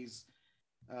anybody's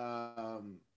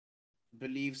um,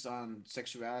 beliefs on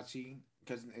sexuality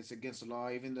because it's against the law.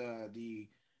 Even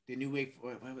the new way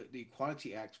the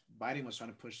Equality Act Biden was trying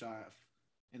to push off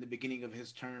in the beginning of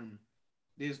his term.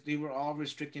 They were all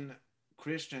restricting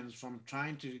Christians from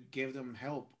trying to give them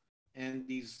help in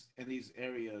these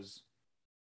areas.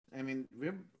 I mean,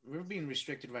 we're being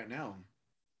restricted right now,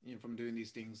 from doing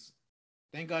these things.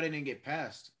 Thank God it didn't get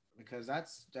passed because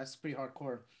that's pretty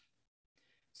hardcore.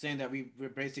 Saying that we're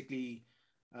basically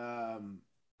um,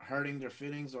 hurting their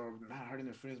feelings or not hurting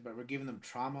their feelings, but we're giving them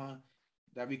trauma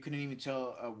that we couldn't even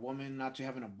tell a woman not to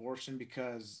have an abortion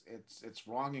because it's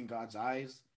wrong in God's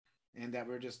eyes, and that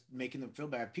we're just making them feel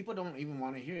bad. People don't even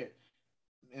want to hear it.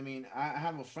 I mean, I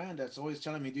have a friend that's always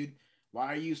telling me, dude, why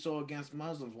are you so against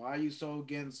Muslims? Why are you so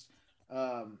against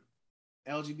um,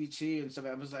 LGBT and stuff?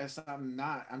 I was like, I'm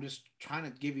not. I'm just trying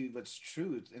to give you what's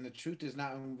truth, and the truth is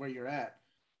not where you're at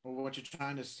or what you're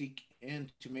trying to seek in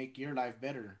to make your life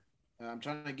better. I'm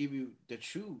trying to give you the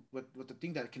true, what the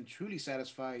thing that can truly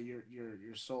satisfy your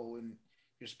soul and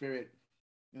your spirit,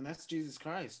 and that's Jesus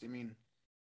Christ. I mean,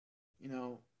 you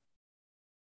know,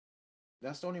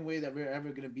 that's the only way that we're ever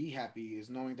going to be happy is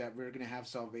knowing that we're going to have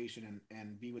salvation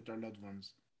and be with our loved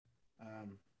ones.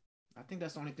 Um, I think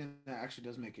that's the only thing that actually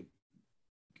does make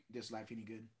this life any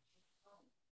good.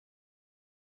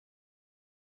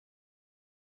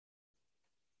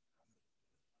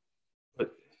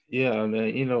 But yeah, I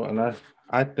mean, and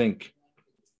I think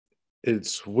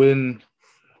it's when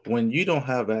you don't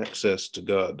have access to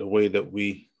God the way that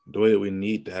we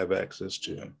need to have access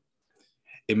to him,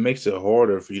 it makes it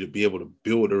harder for you to be able to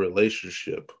build a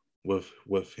relationship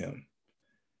with him.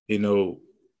 You know,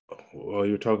 well,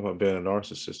 you were talking about being a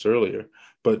narcissist earlier,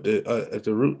 but at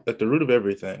the root of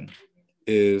everything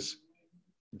is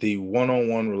the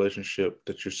one-on-one relationship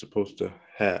that you're supposed to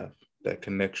have, that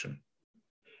connection.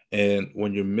 And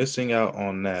when you're missing out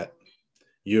on that,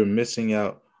 you're missing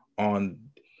out on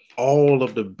all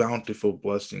of the bountiful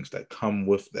blessings that come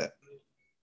with that,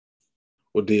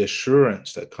 with the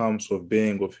assurance that comes with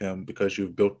being with him because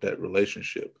you've built that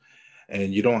relationship.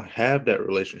 And you don't have that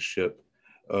relationship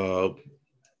uh,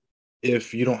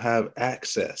 if you don't have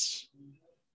access.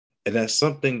 And that's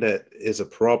something that is a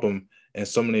problem in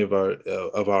so many of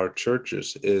our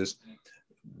churches is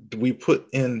we put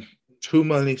in too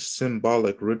many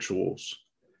symbolic rituals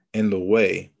in the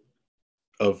way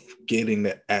of getting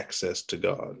that access to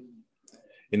God.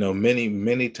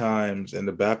 Many times in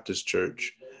the Baptist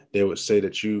church, they would say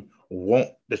that you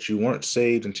weren't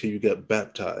saved until you got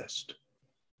baptized,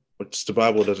 which the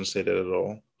Bible doesn't say that at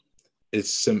all.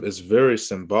 It's very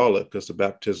symbolic because the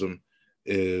baptism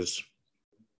is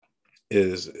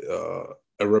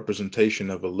a representation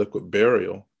of a liquid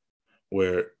burial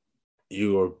where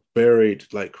you are buried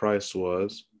like Christ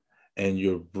was, and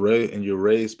you're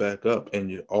raised back up,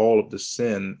 and all of the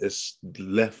sin is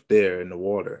left there in the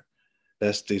water.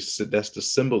 That's the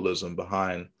symbolism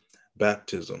behind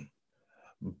baptism.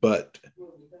 But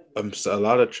so a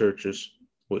lot of churches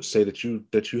would say that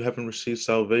you haven't received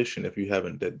salvation if you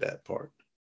haven't did that part.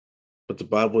 But the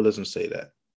Bible doesn't say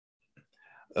that.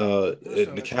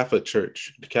 The Catholic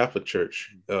Church,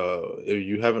 if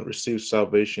you haven't received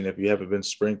salvation, if you haven't been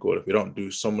sprinkled, if you don't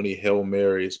do so many Hail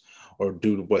Marys or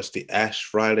do what's the Ash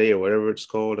Friday or whatever it's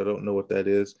called, I don't know what that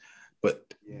is,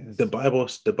 but Yes. the Bible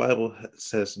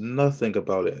says nothing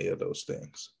about any of those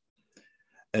things,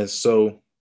 and so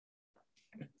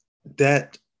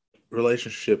that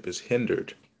relationship is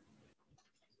hindered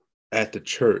at the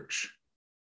church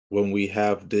when we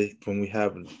have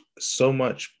so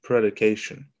much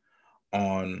predication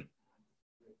on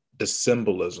the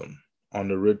symbolism, on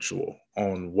the ritual,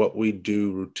 on what we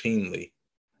do routinely.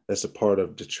 That's a part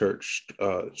of the church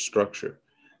structure.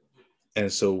 And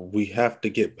so we have to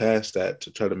get past that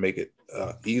to try to make it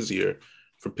easier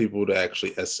for people to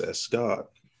actually assess God.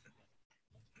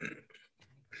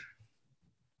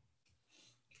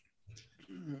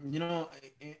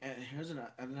 Here's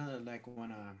another like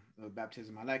one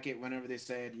baptism. I like it whenever they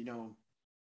said,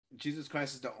 Jesus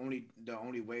Christ is the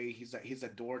only way. He's a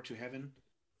door to heaven,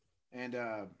 and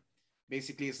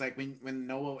basically it's like when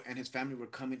Noah and his family were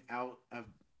coming out of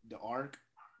the ark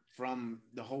from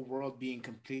the whole world being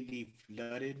completely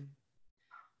flooded.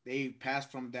 They passed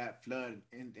from that flood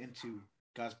into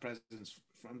God's presence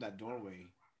from that doorway,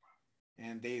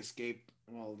 and they escaped.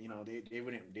 Well, they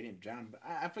didn't drown, but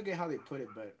I forget how they put it,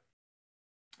 but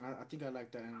I think I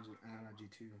like that analogy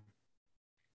too.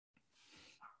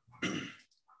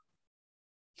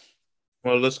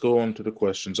 Well, let's go on to the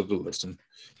questions of the lesson.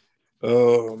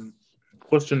 Um,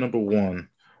 Question number one: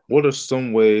 what are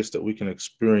some ways that we can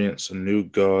experience a new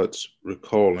God's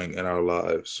recalling in our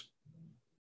lives?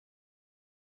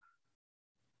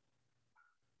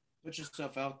 Put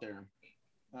yourself out there.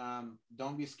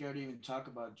 Don't be scared to even talk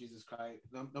about Jesus Christ.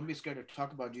 Don't be scared to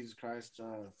talk about Jesus Christ.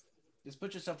 Just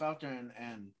put yourself out there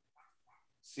and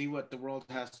see what the world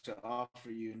has to offer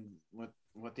you and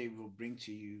what they will bring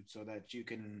to you, so that you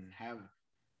can have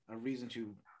a reason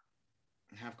to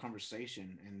have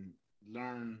conversation and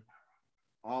learn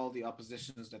all the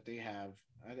oppositions that they have.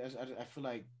 I feel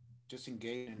like just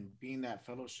engage and being that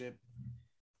fellowship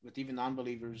with even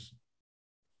non-believers.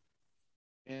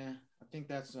 Yeah, I think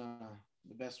that's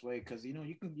the best way, because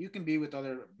you can be with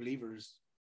other believers,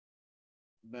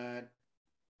 but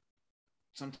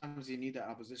sometimes you need that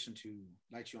opposition to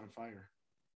light you on fire.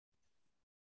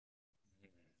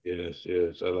 Yes,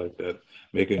 yes, I like that.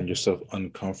 Making yourself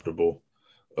uncomfortable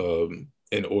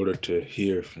in order to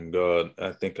hear from God.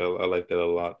 I think I like that a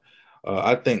lot.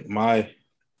 I think my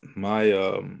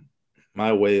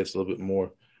my way is a little bit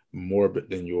more morbid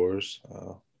than yours,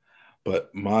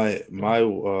 but my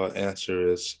answer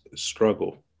is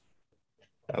struggle.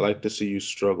 I like to see you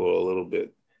struggle a little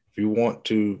bit. If you want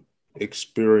to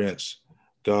experience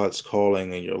God's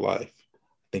calling in your life,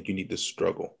 I think you need to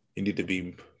struggle. You need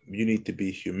to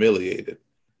be humiliated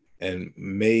and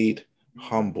made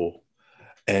humble.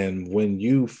 And when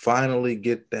you finally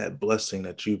get that blessing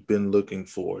that you've been looking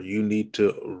for, you need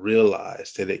to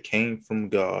realize that it came from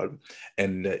God,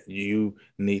 and that you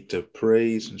need to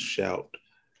praise and shout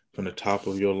from the top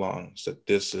of your lungs that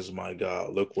this is my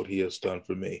God. Look what he has done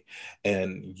for me.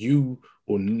 And you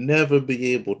will never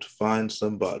be able to find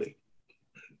somebody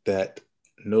that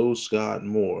knows God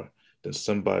more than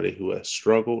somebody who has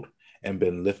struggled and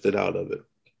been lifted out of it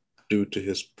due to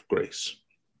his grace.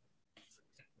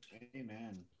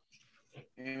 Amen.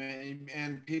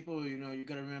 And people, you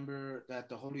got to remember that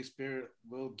the Holy Spirit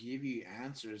will give you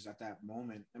answers at that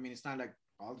moment. I mean, it's not like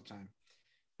all the time,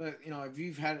 but if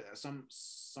you've had some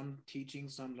teaching,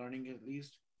 some learning at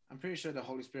least, I'm pretty sure the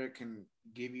Holy Spirit can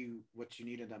give you what you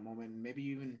need at that moment. Maybe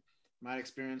you even might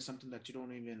experience something that you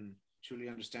don't even truly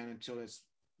understand until it's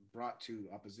brought to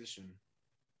opposition.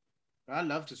 But I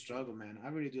love to struggle, man. I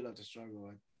really do love to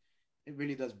struggle. It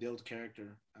really does build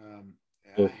character.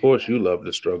 Well, of course, you love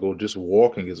the struggle. Just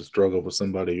walking is a struggle for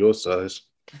somebody your size.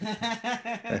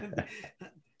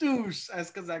 Douche.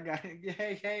 That's because I got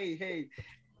hey, hey, hey.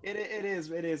 It is.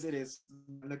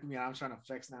 Look at me. I'm trying to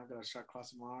flex now. I'm gonna start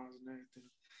crossing my arms and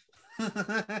everything.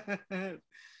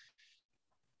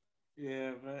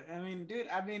 Yeah, but I mean, dude,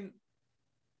 I mean,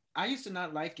 I used to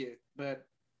not like it, but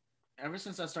ever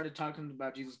since I started talking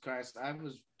about Jesus Christ, I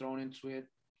was thrown into it,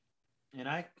 and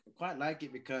I quite like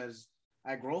it because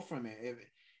I grow from it.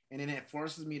 And then it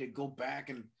forces me to go back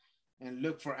and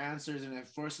look for answers, and it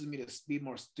forces me to be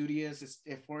more studious.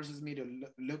 It forces me to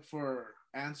look for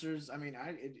answers. I mean,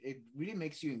 it really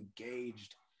makes you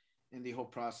engaged in the whole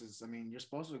process. I mean, you're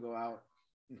supposed to go out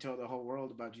and tell the whole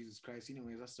world about Jesus Christ.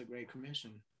 Anyways, that's the Great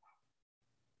Commission.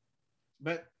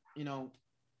 But you know,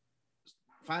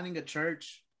 finding a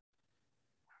church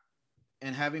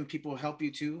and having people help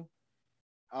you too.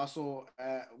 Also,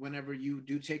 whenever you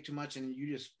do take too much and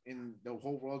you just and the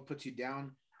whole world puts you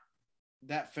down,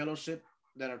 that fellowship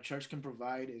that our church can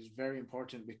provide is very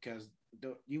important because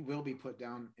you will be put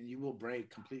down and you will break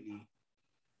completely.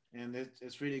 And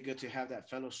it's really good to have that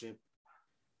fellowship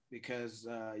because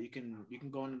you can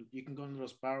go into a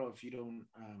spiral if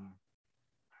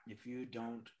you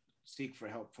don't seek for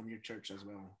help from your church as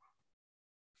well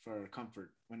for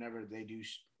comfort whenever they do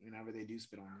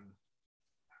spit on you.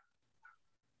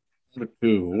 Number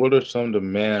two, what are some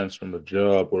demands from a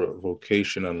job or a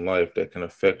vocation in life that can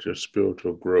affect your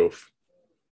spiritual growth?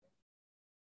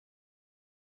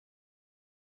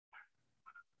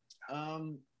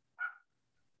 Um,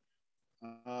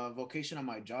 Vocation on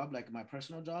my job, like my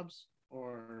personal jobs,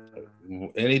 or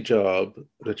Any job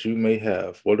that you may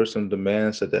have, what are some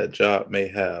demands that that job may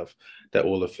have that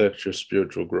will affect your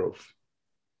spiritual growth?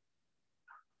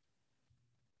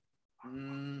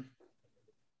 mm,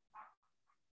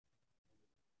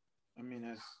 I mean,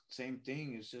 that's same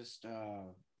thing. It's just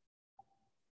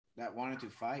that wanted to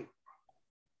fight,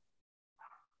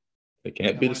 It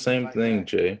can't that be the wanted to same fight thing, back.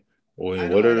 Jay. I I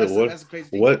mean, what know are the that's a crazy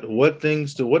thing. what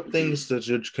things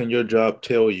does can your job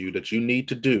tell you that you need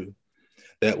to do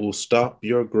that will stop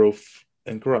your growth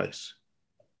in Christ?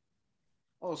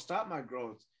 Oh, stop my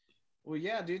growth. Well,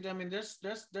 yeah, dude. I mean, there's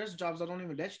jobs that don't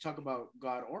even let you talk about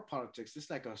God or politics.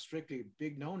 It's like a strictly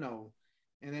big no no.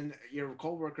 And then your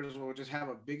coworkers will just have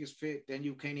a biggest fit. Then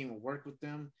you can't even work with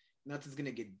them. Nothing's gonna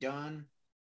get done.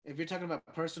 If you're talking about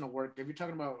personal work, if you're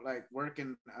talking about like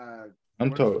I'm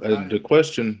working for talking. God and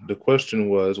The question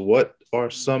was, what are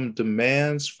mm, some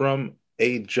demands from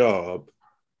a job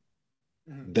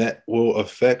mm. that will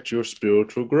affect your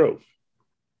spiritual growth?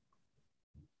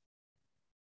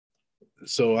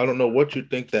 So I don't know what you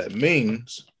think that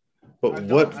means, but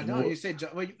I don't. You say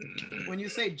when you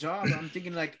say job, I'm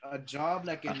thinking like a job,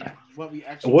 like in what we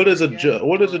actually what is a work at, job?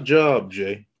 What is a or job,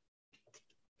 Jay?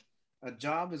 a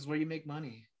job is where you make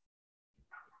money.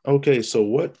 Okay, so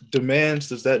what demands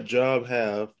does that job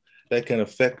have that can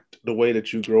affect the way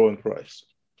that you grow in Christ?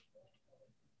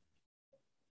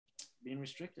 Being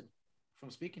restricted from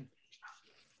speaking.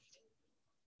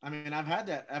 I mean, I've had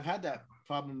that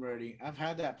problem already. I've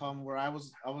had that problem where I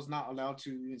was not allowed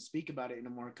to even speak about it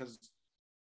anymore because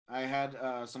I had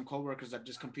some coworkers that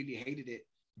just completely hated it,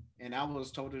 and I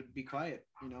was told to be quiet,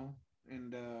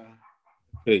 and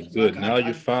Okay, so good. Now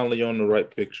you're finally on the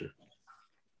right picture.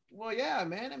 well, yeah,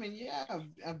 man. I mean, yeah,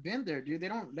 I've been there, dude. They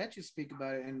don't let you speak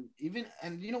about it,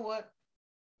 and you know what?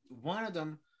 One of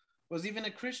them was even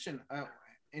a Christian,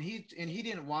 and he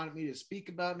didn't want me to speak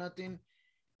about nothing.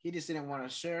 He just didn't want to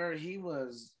share. He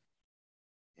was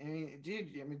I mean,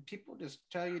 dude, I mean, people just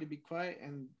tell you to be quiet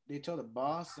and they tell the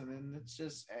boss, and then it's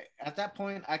just at that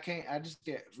point, I can't, I just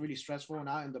get really stressful and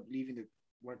I end up leaving the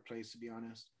workplace, to be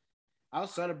honest. I'll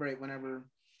celebrate whenever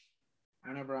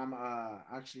I'm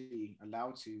actually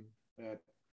allowed to, but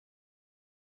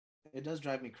it does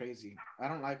drive me crazy. I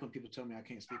don't like when people tell me I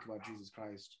can't speak about Jesus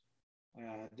Christ.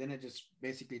 Then it just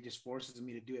basically just forces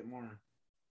me to do it more.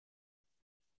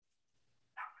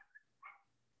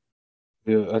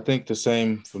 Yeah, I think the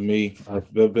same for me.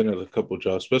 I've been at a couple of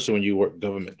jobs, especially when you work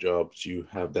government jobs, you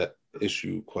have that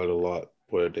issue quite a lot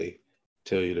where they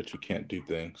tell you that you can't do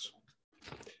things.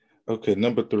 Okay,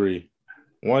 number three.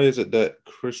 Why is it that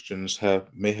Christians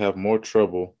may have more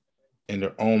trouble in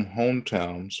their own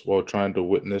hometowns while trying to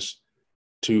witness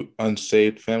to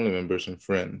unsaved family members and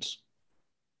friends?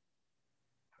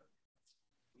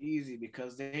 Easy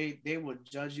because they would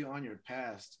judge you on your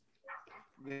past.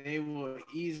 They will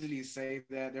easily say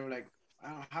that. They were like,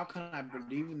 how can I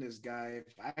believe in this guy?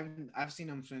 If I've seen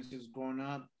him since he was growing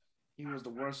up. He was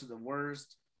the worst of the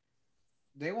worst.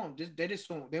 They just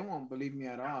won't, they won't believe me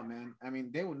at all, man. I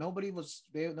mean, nobody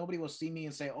will see me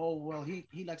and say, oh well,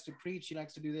 he likes to preach, he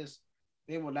likes to do this.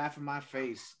 They will laugh in my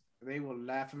face. They will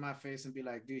laugh in my face and be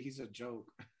like, dude, he's a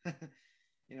joke.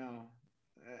 you know,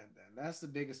 that's the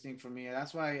biggest thing for me.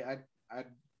 That's why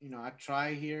I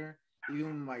try here,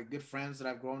 even my good friends that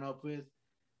I've grown up with.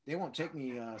 they won't take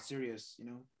me serious.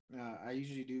 I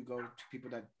usually do go to people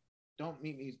that don't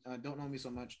know me so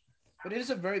much. But it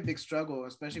is a very big struggle,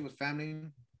 especially with family.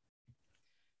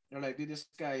 They're like, dude, this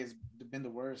guy has been the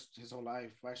worst his whole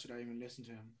life. Why should I even listen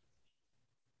to him?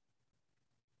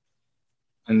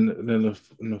 And then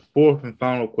the fourth and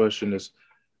final question is,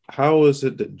 how is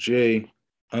it that Jay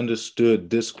understood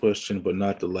this question but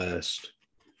not the last?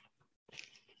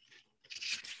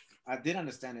 I did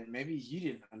understand it. Maybe you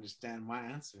didn't understand my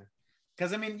answer.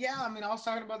 Because I mean, yeah, I mean, I was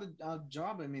talking about the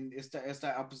job. I mean, it's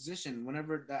that opposition.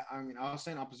 Whenever that, I mean, I was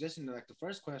saying opposition to like the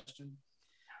first question.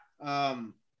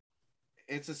 Um,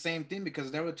 it's the same thing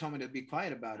because they would tell me to be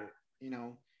quiet about it,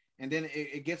 and then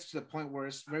it gets to the point where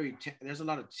it's there's a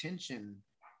lot of tension.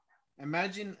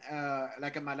 Imagine,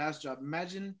 like at my last job,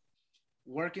 imagine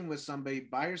working with somebody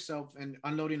by yourself and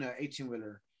unloading an 18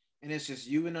 wheeler, and it's just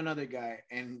you and another guy,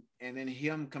 and then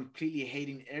him completely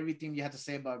hating everything you have to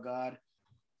say about God.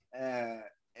 Uh,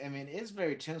 I mean, it's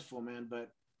very tenseful, man. But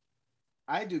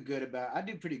I do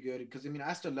pretty good because I mean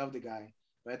I still love the guy,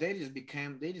 but they just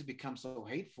become so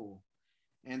hateful,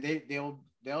 and they'll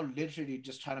literally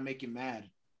just try to make you mad,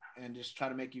 and just try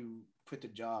to make you quit the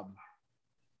job.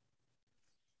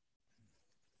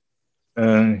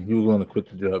 And you're going to quit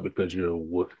the job because you're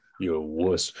a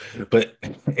wuss. But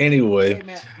anyway, Hey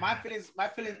man,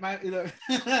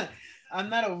 I'm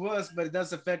not a wuss, but it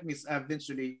does affect me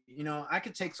eventually. I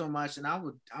could take so much, and I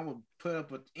would put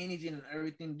up with anything and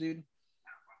everything, dude.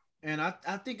 And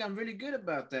I think I'm really good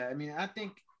about that. I mean, I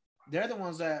think they're the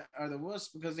ones that are the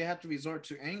worst because they have to resort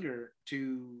to anger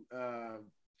to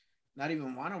not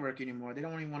even want to work anymore. They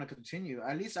don't even want to continue.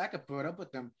 At least I could put up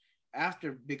with them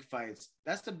after big fights.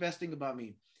 That's the best thing about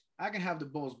me. I can have the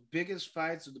most biggest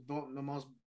fights, the most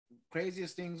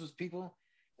craziest things with people,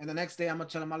 and the next day I'm gonna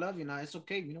tell them I love you. Now it's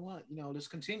okay. You know what? Let's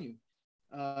continue.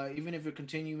 Even if we're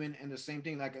continuing in the same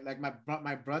thing, like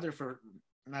my brother, for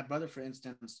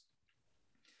instance,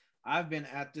 I've been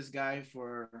at this guy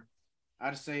for,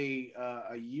 I'd say,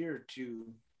 a year or two,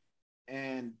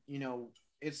 and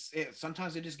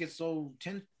sometimes it just gets so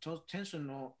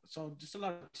tensional, so just a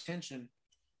lot of tension,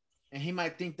 and he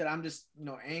might think that I'm just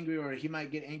angry, or he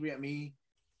might get angry at me,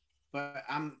 but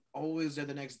I'm always there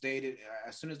the next day.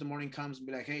 As soon as the morning comes,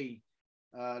 be like, hey,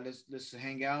 let's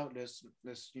hang out. Let's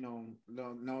know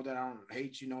that I don't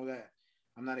hate you. Know that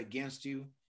I'm not against you.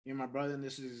 You're my brother, and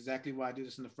this is exactly why I do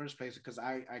this in the first place because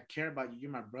I care about you.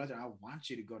 You're my brother. I want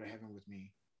you to go to heaven with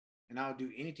me, and I'll do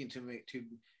anything to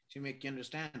make you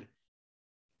understand.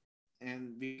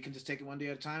 And we can just take it one day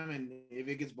at a time. And if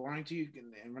it gets boring to you,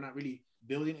 and we're not really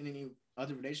building any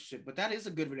other relationship, but that is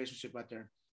a good relationship right there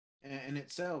in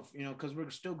itself, because we're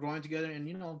still growing together, and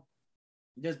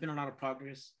there's been a lot of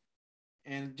progress.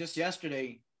 And just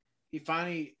yesterday, he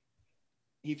finally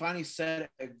he finally said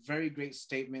a very great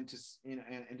statement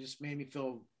and just made me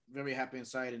feel very happy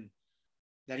inside, and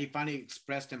that he finally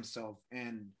expressed himself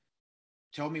and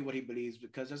told me what he believes,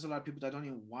 because there's a lot of people that don't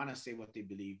even want to say what they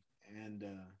believe. And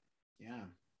yeah.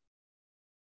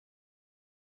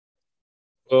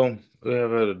 well, we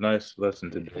have had a nice lesson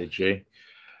today, Jay.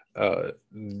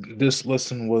 This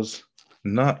lesson was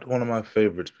not one of my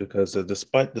favorites because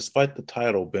despite the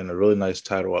title being a really nice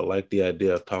title, I like the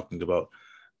idea of talking about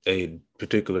a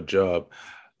particular job,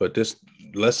 but this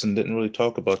lesson didn't really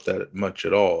talk about that much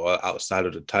at all outside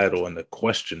of the title and the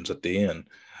questions at the end.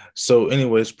 So,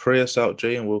 anyways, pray us out,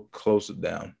 Jay, and we'll close it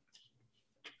down.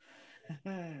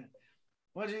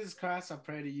 Well, Jesus Christ, I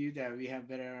pray to you that we have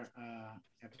better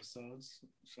episodes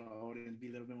so I wouldn't be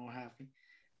a little bit more happy.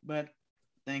 But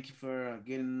thank you for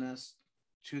getting us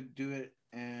to do it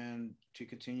and to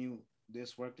continue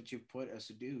this work that you've put us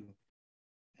to do.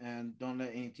 And don't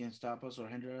let anything stop us or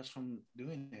hinder us from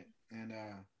doing it. And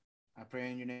I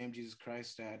pray in your name, Jesus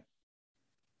Christ, that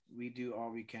we do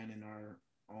all we can in our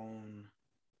own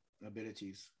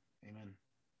abilities. Amen.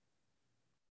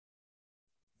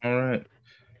 All right.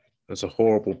 That's a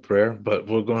horrible prayer, but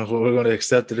we're going to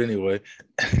accept it anyway.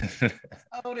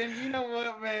 Oh, then you know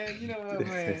what, man? You know what,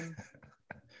 man?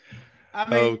 I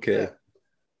mean, Okay.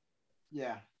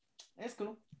 yeah, it's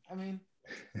cool. I mean,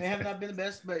 may have not been the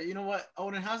best, but you know what,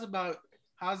 Odin? How's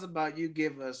about you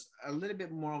give us a little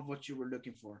bit more of what you were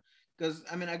looking for? Because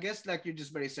I mean, I guess like you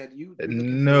just already said, you're looking for a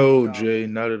No, job. Jay,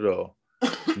 not at all.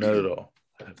 Not at all.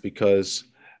 Because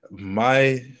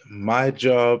my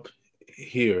job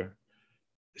here,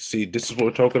 see, this is what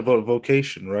we're talking about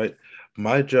vocation, right?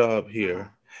 My job Uh-huh.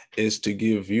 here is to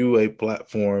give you a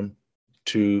platform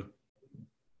to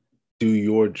do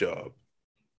your job.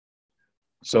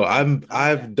 So Okay.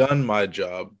 I've done my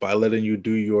job by letting you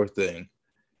do your thing.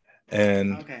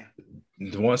 And Okay.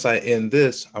 Once I end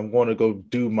this, I'm going to go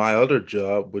do my other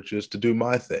job, which is to do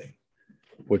my thing,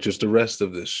 which is the rest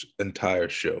of this entire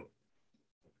show.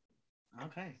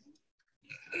 Okay.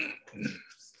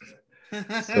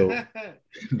 So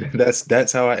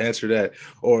that's how I answer that.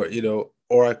 Or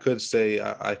or I could say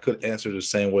I could answer the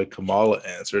same way Kamala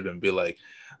answered and be like,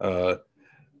 uh,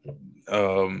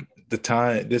 the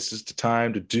time. This is the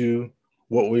time to do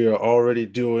what we are already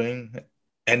doing,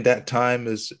 and that time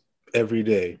is every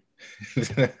day.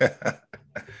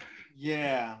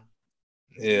 Yeah.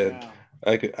 Yeah, Yeah.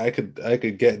 I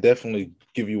could get definitely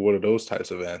give you one of those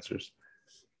types of answers.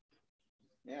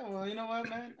 Yeah. Well, you know what,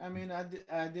 man? I mean,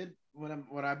 I did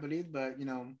what I believe, but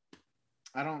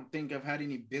I don't think I've had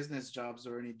any business jobs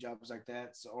or any jobs like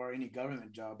that, or any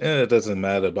government jobs. And it doesn't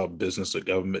matter about business or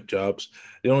government jobs.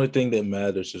 The only thing that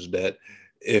matters is that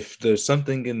if there's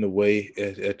something in the way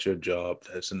at your job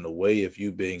that's in the way of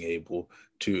you being able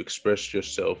to express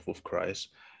yourself with Christ,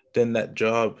 then that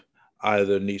job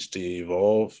either needs to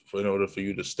evolve in order for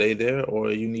you to stay there,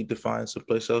 or you need to find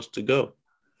someplace else to go.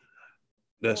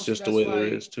 That's Well, see, just the way there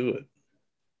is to it.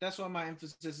 that's why my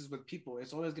emphasis is with people.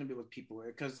 It's always going to be with people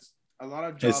because a lot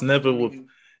of It's jobs never don't with even.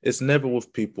 it's never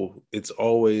with people. It's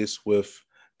always with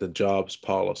the job's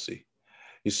policy.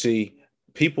 You see,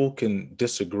 people can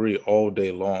disagree all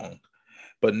day long,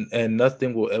 but and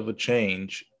nothing will ever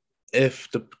change if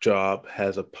the job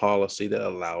has a policy that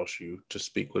allows you to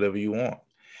speak whatever you want.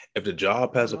 If the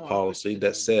job Oh has a no, I policy appreciate that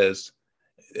that. says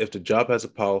if the job has a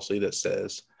policy that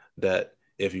says that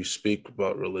if you speak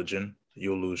about religion,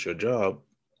 you'll lose your job,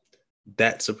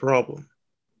 that's a problem.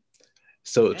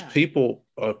 So it's Yeah.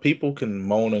 people can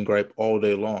moan and gripe all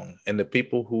day long, and the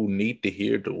people who need to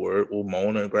hear the word will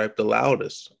moan and gripe the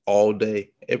loudest all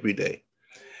day, every day.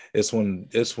 It's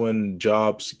when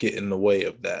jobs get in the way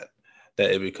of that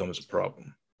it becomes a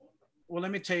problem. Well, let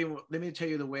me tell you. Let me tell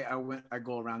you the way I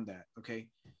go around that. Okay.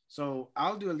 So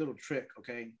I'll do a little trick.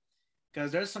 Okay.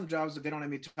 Because there's some jobs that they don't let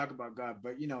me talk about God,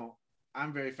 but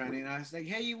I'm very funny, and I was like,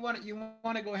 hey, you want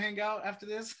to go hang out after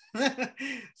this?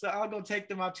 So I'll go take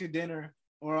them out to dinner,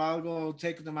 or I'll go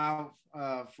take them out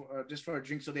just for a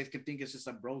drink, so they can think it's just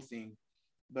a bro thing.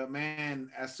 But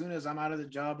man, as soon as I'm out of the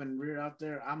job and we're out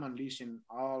there, I'm unleashing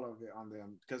all of it on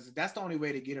them because that's the only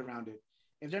way to get around it.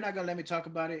 If they're not gonna let me talk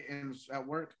about it at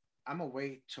work, I'm gonna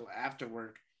wait till after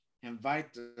work,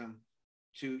 invite them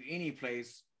to any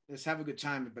place. Let's have a good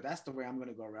time. But that's the way I'm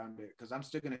gonna go around it because I'm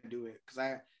still gonna do it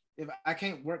because if I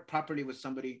can't work properly with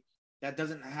somebody that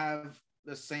doesn't have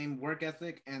the same work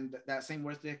ethic, and that same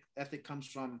work ethic comes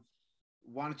from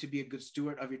wanting to be a good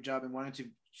steward of your job and wanting to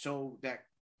show that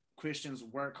Christians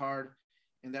work hard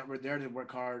and that we're there to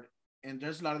work hard. And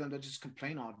there's a lot of them that just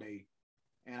complain all day,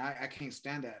 and I can't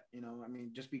stand that. I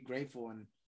mean, just be grateful. And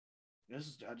I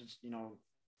just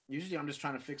usually I'm just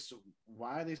trying to fix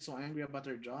why are they so angry about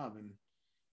their job, and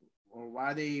or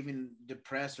why are they even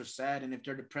depressed or sad. And if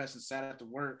they're depressed and sad at the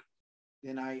work,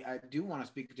 then I do want to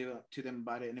speak to them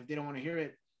about it. And if they don't want to hear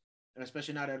it,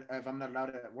 especially not if I'm not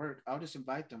allowed at work, I'll just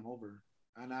invite them over,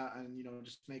 and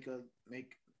just make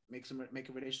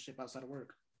a relationship outside of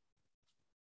work.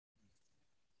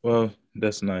 Well,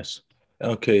 that's nice.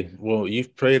 Okay, well,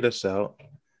 you've prayed us out.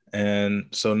 And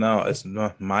so now it's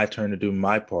not my turn to do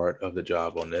my part of the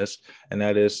job on this. And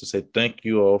that is to say thank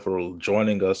you all for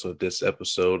joining us with this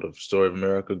episode of Story of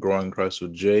America Growing Christ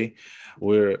with Jay.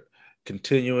 We're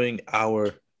continuing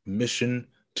our mission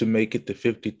to make it to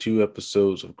 52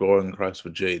 episodes of Growing Christ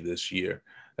with Jay this year.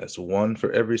 That's one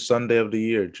for every Sunday of the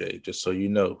year, Jay, just so you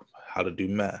know how to do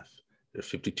math. There are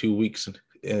 52 weeks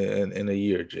in a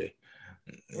year, Jay.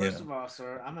 You First know. of all,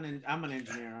 sir, I'm an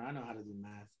engineer. I know how to do Mm.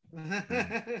 math.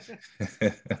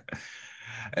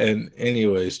 And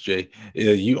anyways, Jay,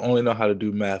 yeah, you only know how to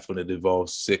do math when it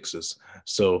involves sixes.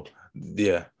 So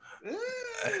yeah.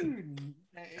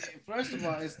 First of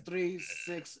all, it's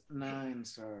 369,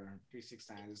 sir.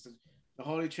 369. It's the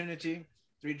Holy Trinity.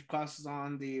 Three crosses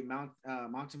on the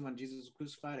mountain when Jesus was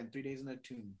crucified, and 3 days in the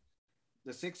tomb.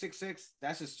 The 666.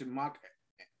 That's just to mock.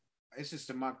 It's just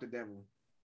to mock the devil.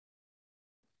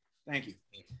 Thank you.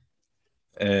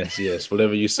 Yes,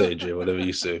 whatever you say, Jay, whatever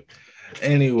you say.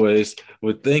 Anyways,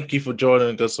 well, thank you for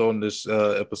joining us on this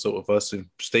episode with us, and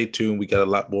stay tuned. We got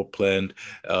a lot more planned.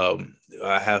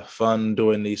 I have fun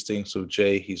doing these things with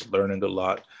Jay. He's learning a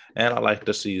lot, and I like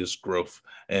to see his growth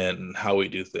and how we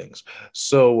do things.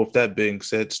 So, with that being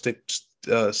said,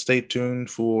 stay tuned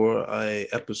for a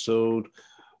episode,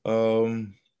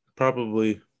 um,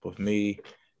 probably with me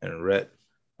and Rhett,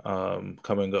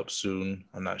 coming up soon.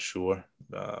 I'm not sure.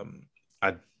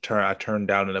 I turned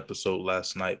down an episode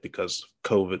last night because of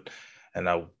COVID,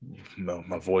 and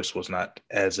my voice was not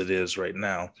as it is right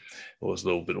now. It was a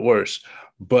little bit worse,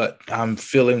 but I'm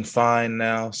feeling fine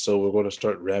now. So we're going to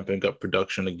start ramping up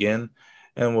production again.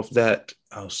 And with that,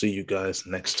 I'll see you guys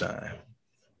next time.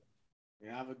 You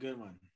have a good one.